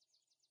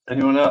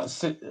 Anyone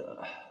else?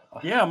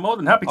 Yeah, I'm more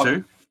than happy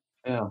to.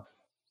 Yeah.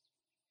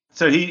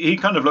 So he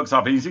kind of looks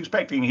up and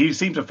he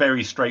seems a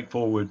very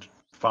straightforward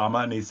farmer,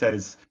 and he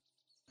says,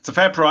 "It's a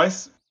fair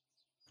price.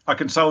 I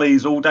can sell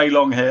these all day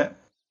long here."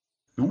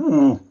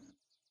 Ooh.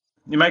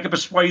 You make a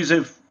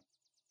persuasive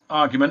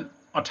argument.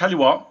 I'll tell you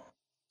what,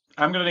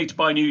 I'm going to need to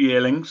buy new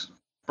yearlings,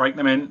 break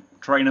them in,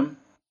 train them.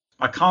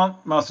 I can't,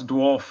 Master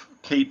Dwarf,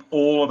 keep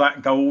all of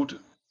that gold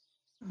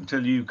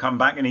until you come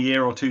back in a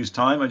year or two's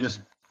time. I just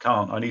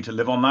can't. I need to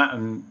live on that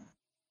and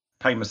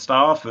pay my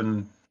staff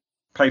and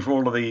pay for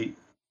all of the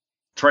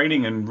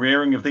training and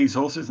rearing of these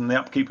horses and the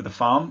upkeep of the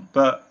farm.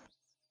 But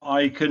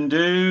I can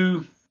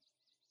do,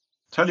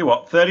 tell you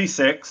what,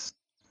 36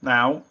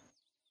 now.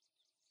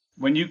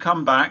 When you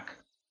come back,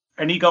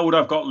 any gold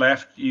I've got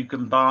left, you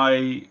can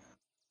buy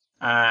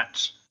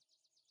at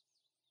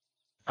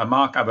a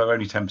markup of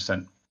only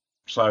 10%.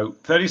 So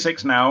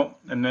 36 now,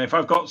 and if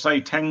I've got,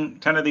 say, 10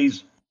 of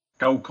these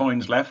gold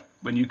coins left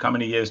when you come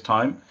in a year's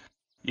time,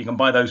 you can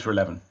buy those for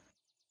 11.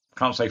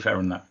 Can't say fairer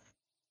than that.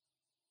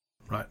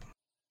 Right.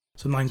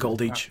 So 9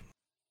 gold each.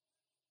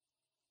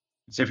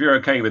 So if you're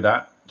okay with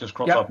that, just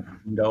crop up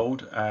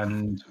gold,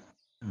 and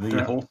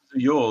the horses are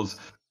yours.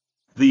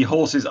 The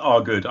horses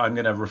are good. I'm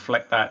going to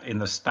reflect that in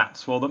the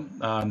stats for them.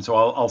 So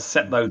I'll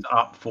set those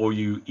up for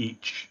you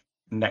each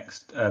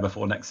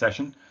before next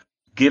session.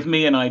 Give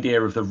me an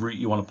idea of the route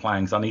you want to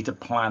plan, because I need to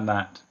plan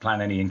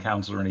any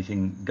encounters or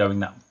anything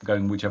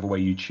going whichever way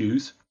you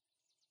choose.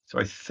 So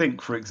I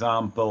think, for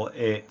example,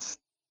 it's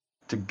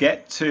to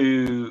get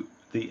to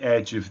the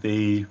edge of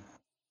the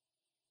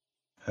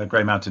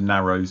Grey Mountain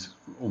Narrows,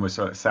 almost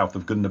south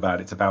of Gundabad.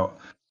 It's about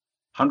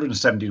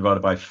 170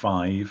 divided by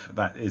 5.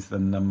 That is the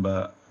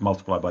number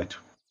multiplied by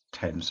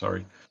 10. Sorry,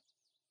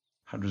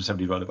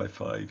 170 divided by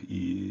 5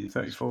 is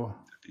 34.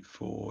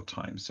 34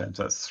 times 10.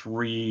 So that's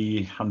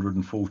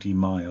 340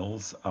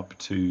 miles up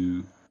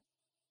to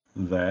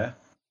there,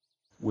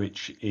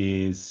 which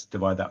is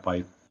divide that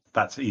by.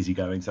 That's easy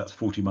going. So that's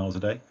 40 miles a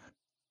day.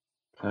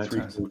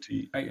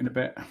 340. 8 and a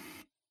bit.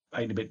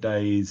 8 and a bit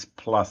days,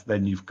 plus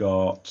then you've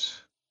got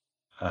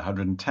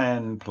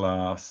 110,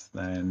 plus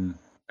then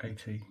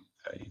 80.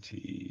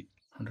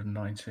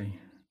 190.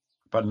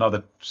 But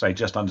another, say,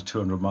 just under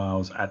 200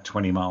 miles at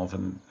 20 miles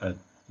a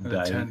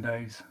day. 10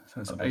 days.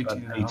 So it's 18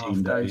 and a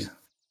half days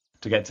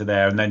to get to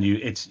there. And then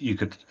you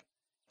could,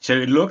 so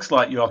it looks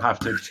like you'll have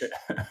to,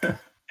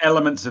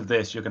 elements of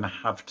this, you're going to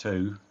have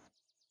to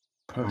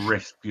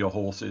risk your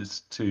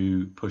horses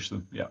to push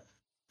them. Yeah.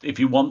 If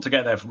you want to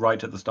get there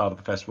right at the start of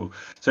the festival.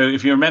 So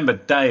if you remember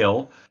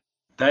Dale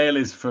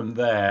is from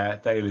there,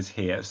 Dale is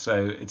here.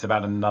 So it's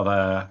about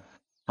another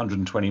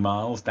 120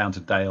 miles down to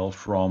Dale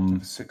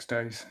from 6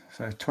 days.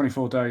 So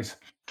 24 days.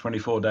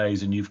 24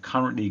 days, and you've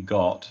currently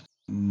got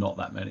not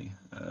that many.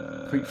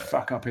 Big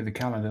fuck up in the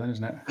calendar, then,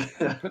 isn't it?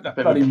 Put that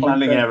bloody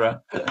planning error.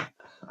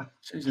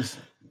 Jesus,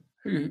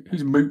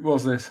 whose moot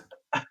was this?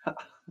 I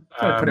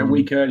put it a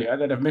week earlier.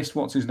 They'd have missed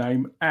what's his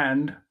name,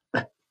 and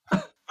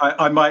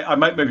I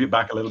might move it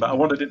back a little bit. I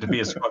wanted it to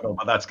be a struggle,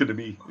 but that's going to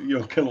be,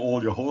 you'll kill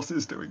all your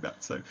horses doing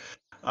that. So,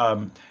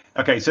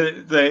 okay. So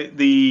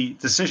the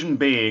decision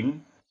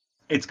being,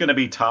 it's going to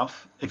be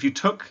tough. If you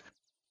took,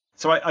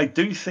 so I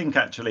do think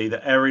actually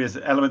that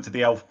elements of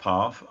the elf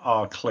path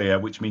are clear,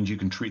 which means you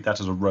can treat that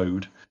as a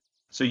road.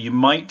 So you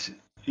might,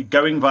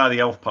 going via the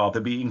elf path,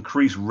 there'd be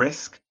increased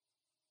risk,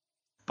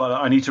 but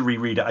I need to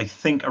reread it. I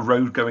think a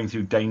road going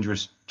through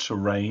dangerous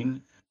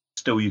terrain,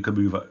 still you can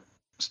move at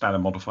standard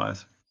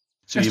modifiers.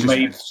 So you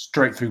may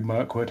straight through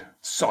Mirkwood.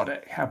 Sod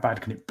it. How bad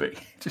can it be?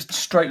 Just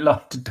straight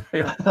line to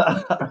Dale.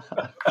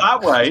 That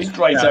way,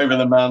 straight over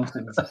the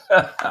mountains.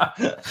 That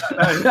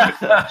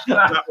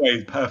way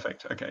is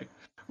perfect. Okay,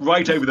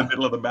 right over the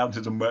middle of the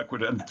mountains of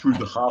Mirkwood and through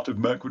the heart of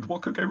Mirkwood.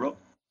 What could go wrong?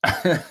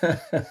 As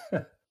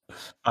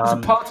a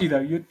party, though,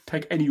 you'd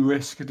take any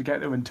risk to get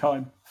there in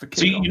time for kickoff.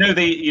 So you know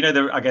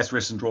the I guess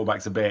risks and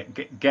drawbacks a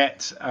bit.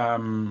 Get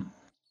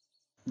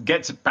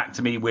back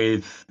to me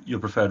with your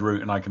preferred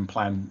route, and I can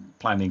plan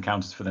the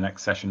encounters for the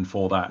next session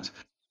for that.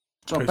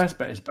 So our best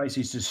bet is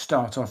basically to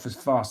start off as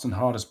fast and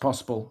hard as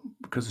possible,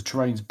 because the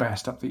terrain's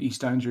best up the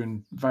East Anglia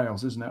and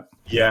Vales, isn't it?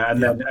 Yeah,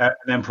 and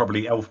then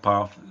probably Elf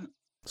Path.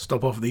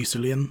 Stop off at the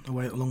Easterlian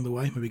along the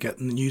way. Maybe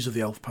get news of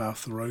the Elf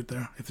Path, the road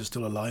there, if they're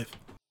still alive.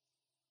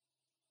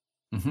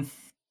 Mm-hmm.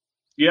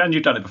 Yeah, and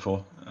you've done it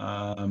before.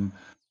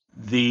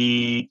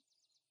 The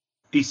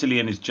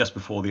Easterlian is just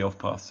before the Elf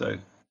Path, so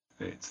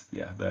it's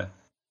there.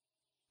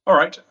 All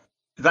right.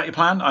 Is that your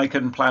plan? I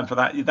can plan for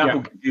that. That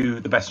will give you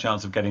the best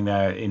chance of getting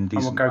there in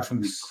decent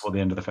time before the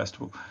end of the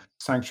festival.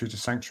 Sanctuary to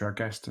sanctuary, I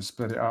guess, to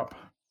split it up.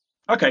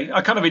 Okay.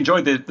 I kind of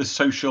enjoyed the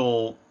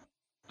social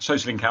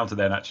encounter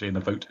then, actually, in the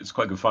vote. It's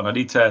quite good fun.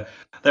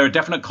 There are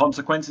definite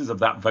consequences of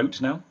that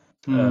vote now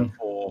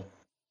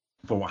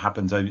for what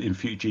happens in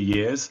future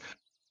years.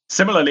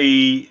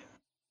 Similarly,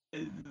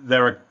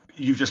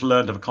 you've just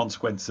learned of a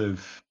consequence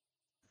of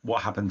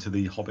what happened to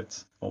the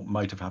hobbits, or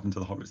might have happened to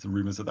the hobbits, the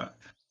rumours of that.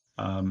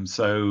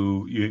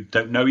 So you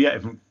don't know yet,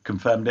 haven't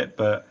confirmed it,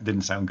 but it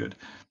didn't sound good.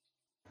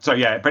 So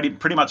yeah,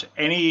 pretty much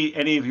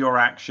any of your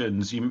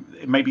actions,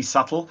 it may be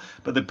subtle,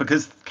 but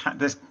because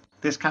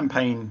this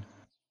campaign,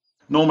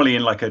 normally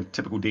in like a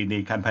typical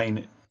D&D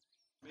campaign,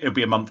 it would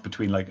be a month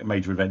between like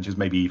major adventures,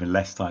 maybe even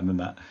less time than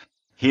that.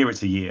 Here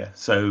it's a year,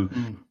 so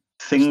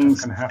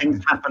things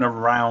happen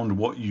around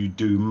what you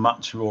do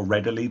much more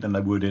readily than they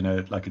would in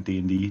a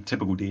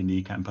typical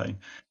D&D campaign.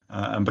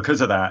 And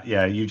because of that,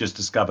 you just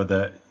discover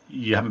that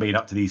you haven't been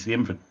up to the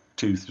Easterlian for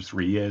 2 to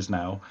 3 years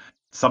now.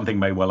 Something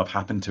may well have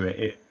happened to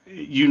it.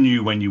 You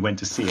knew when you went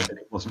to see it that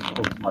it wasn't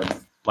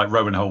like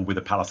Rowanhold with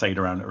a palisade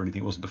around it or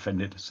anything. It wasn't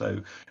defended. So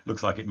it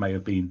looks like it may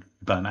have been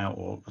burnt out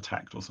or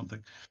attacked or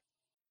something.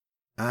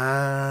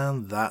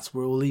 And that's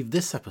where we'll leave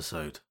this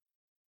episode.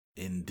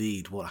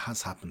 Indeed, what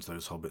has happened to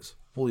those hobbits?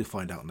 Well, you'll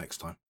find out next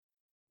time.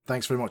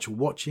 Thanks very much for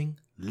watching,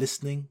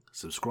 listening,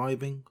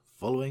 subscribing,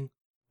 following,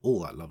 all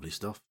that lovely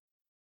stuff.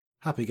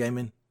 Happy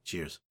gaming.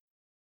 Cheers.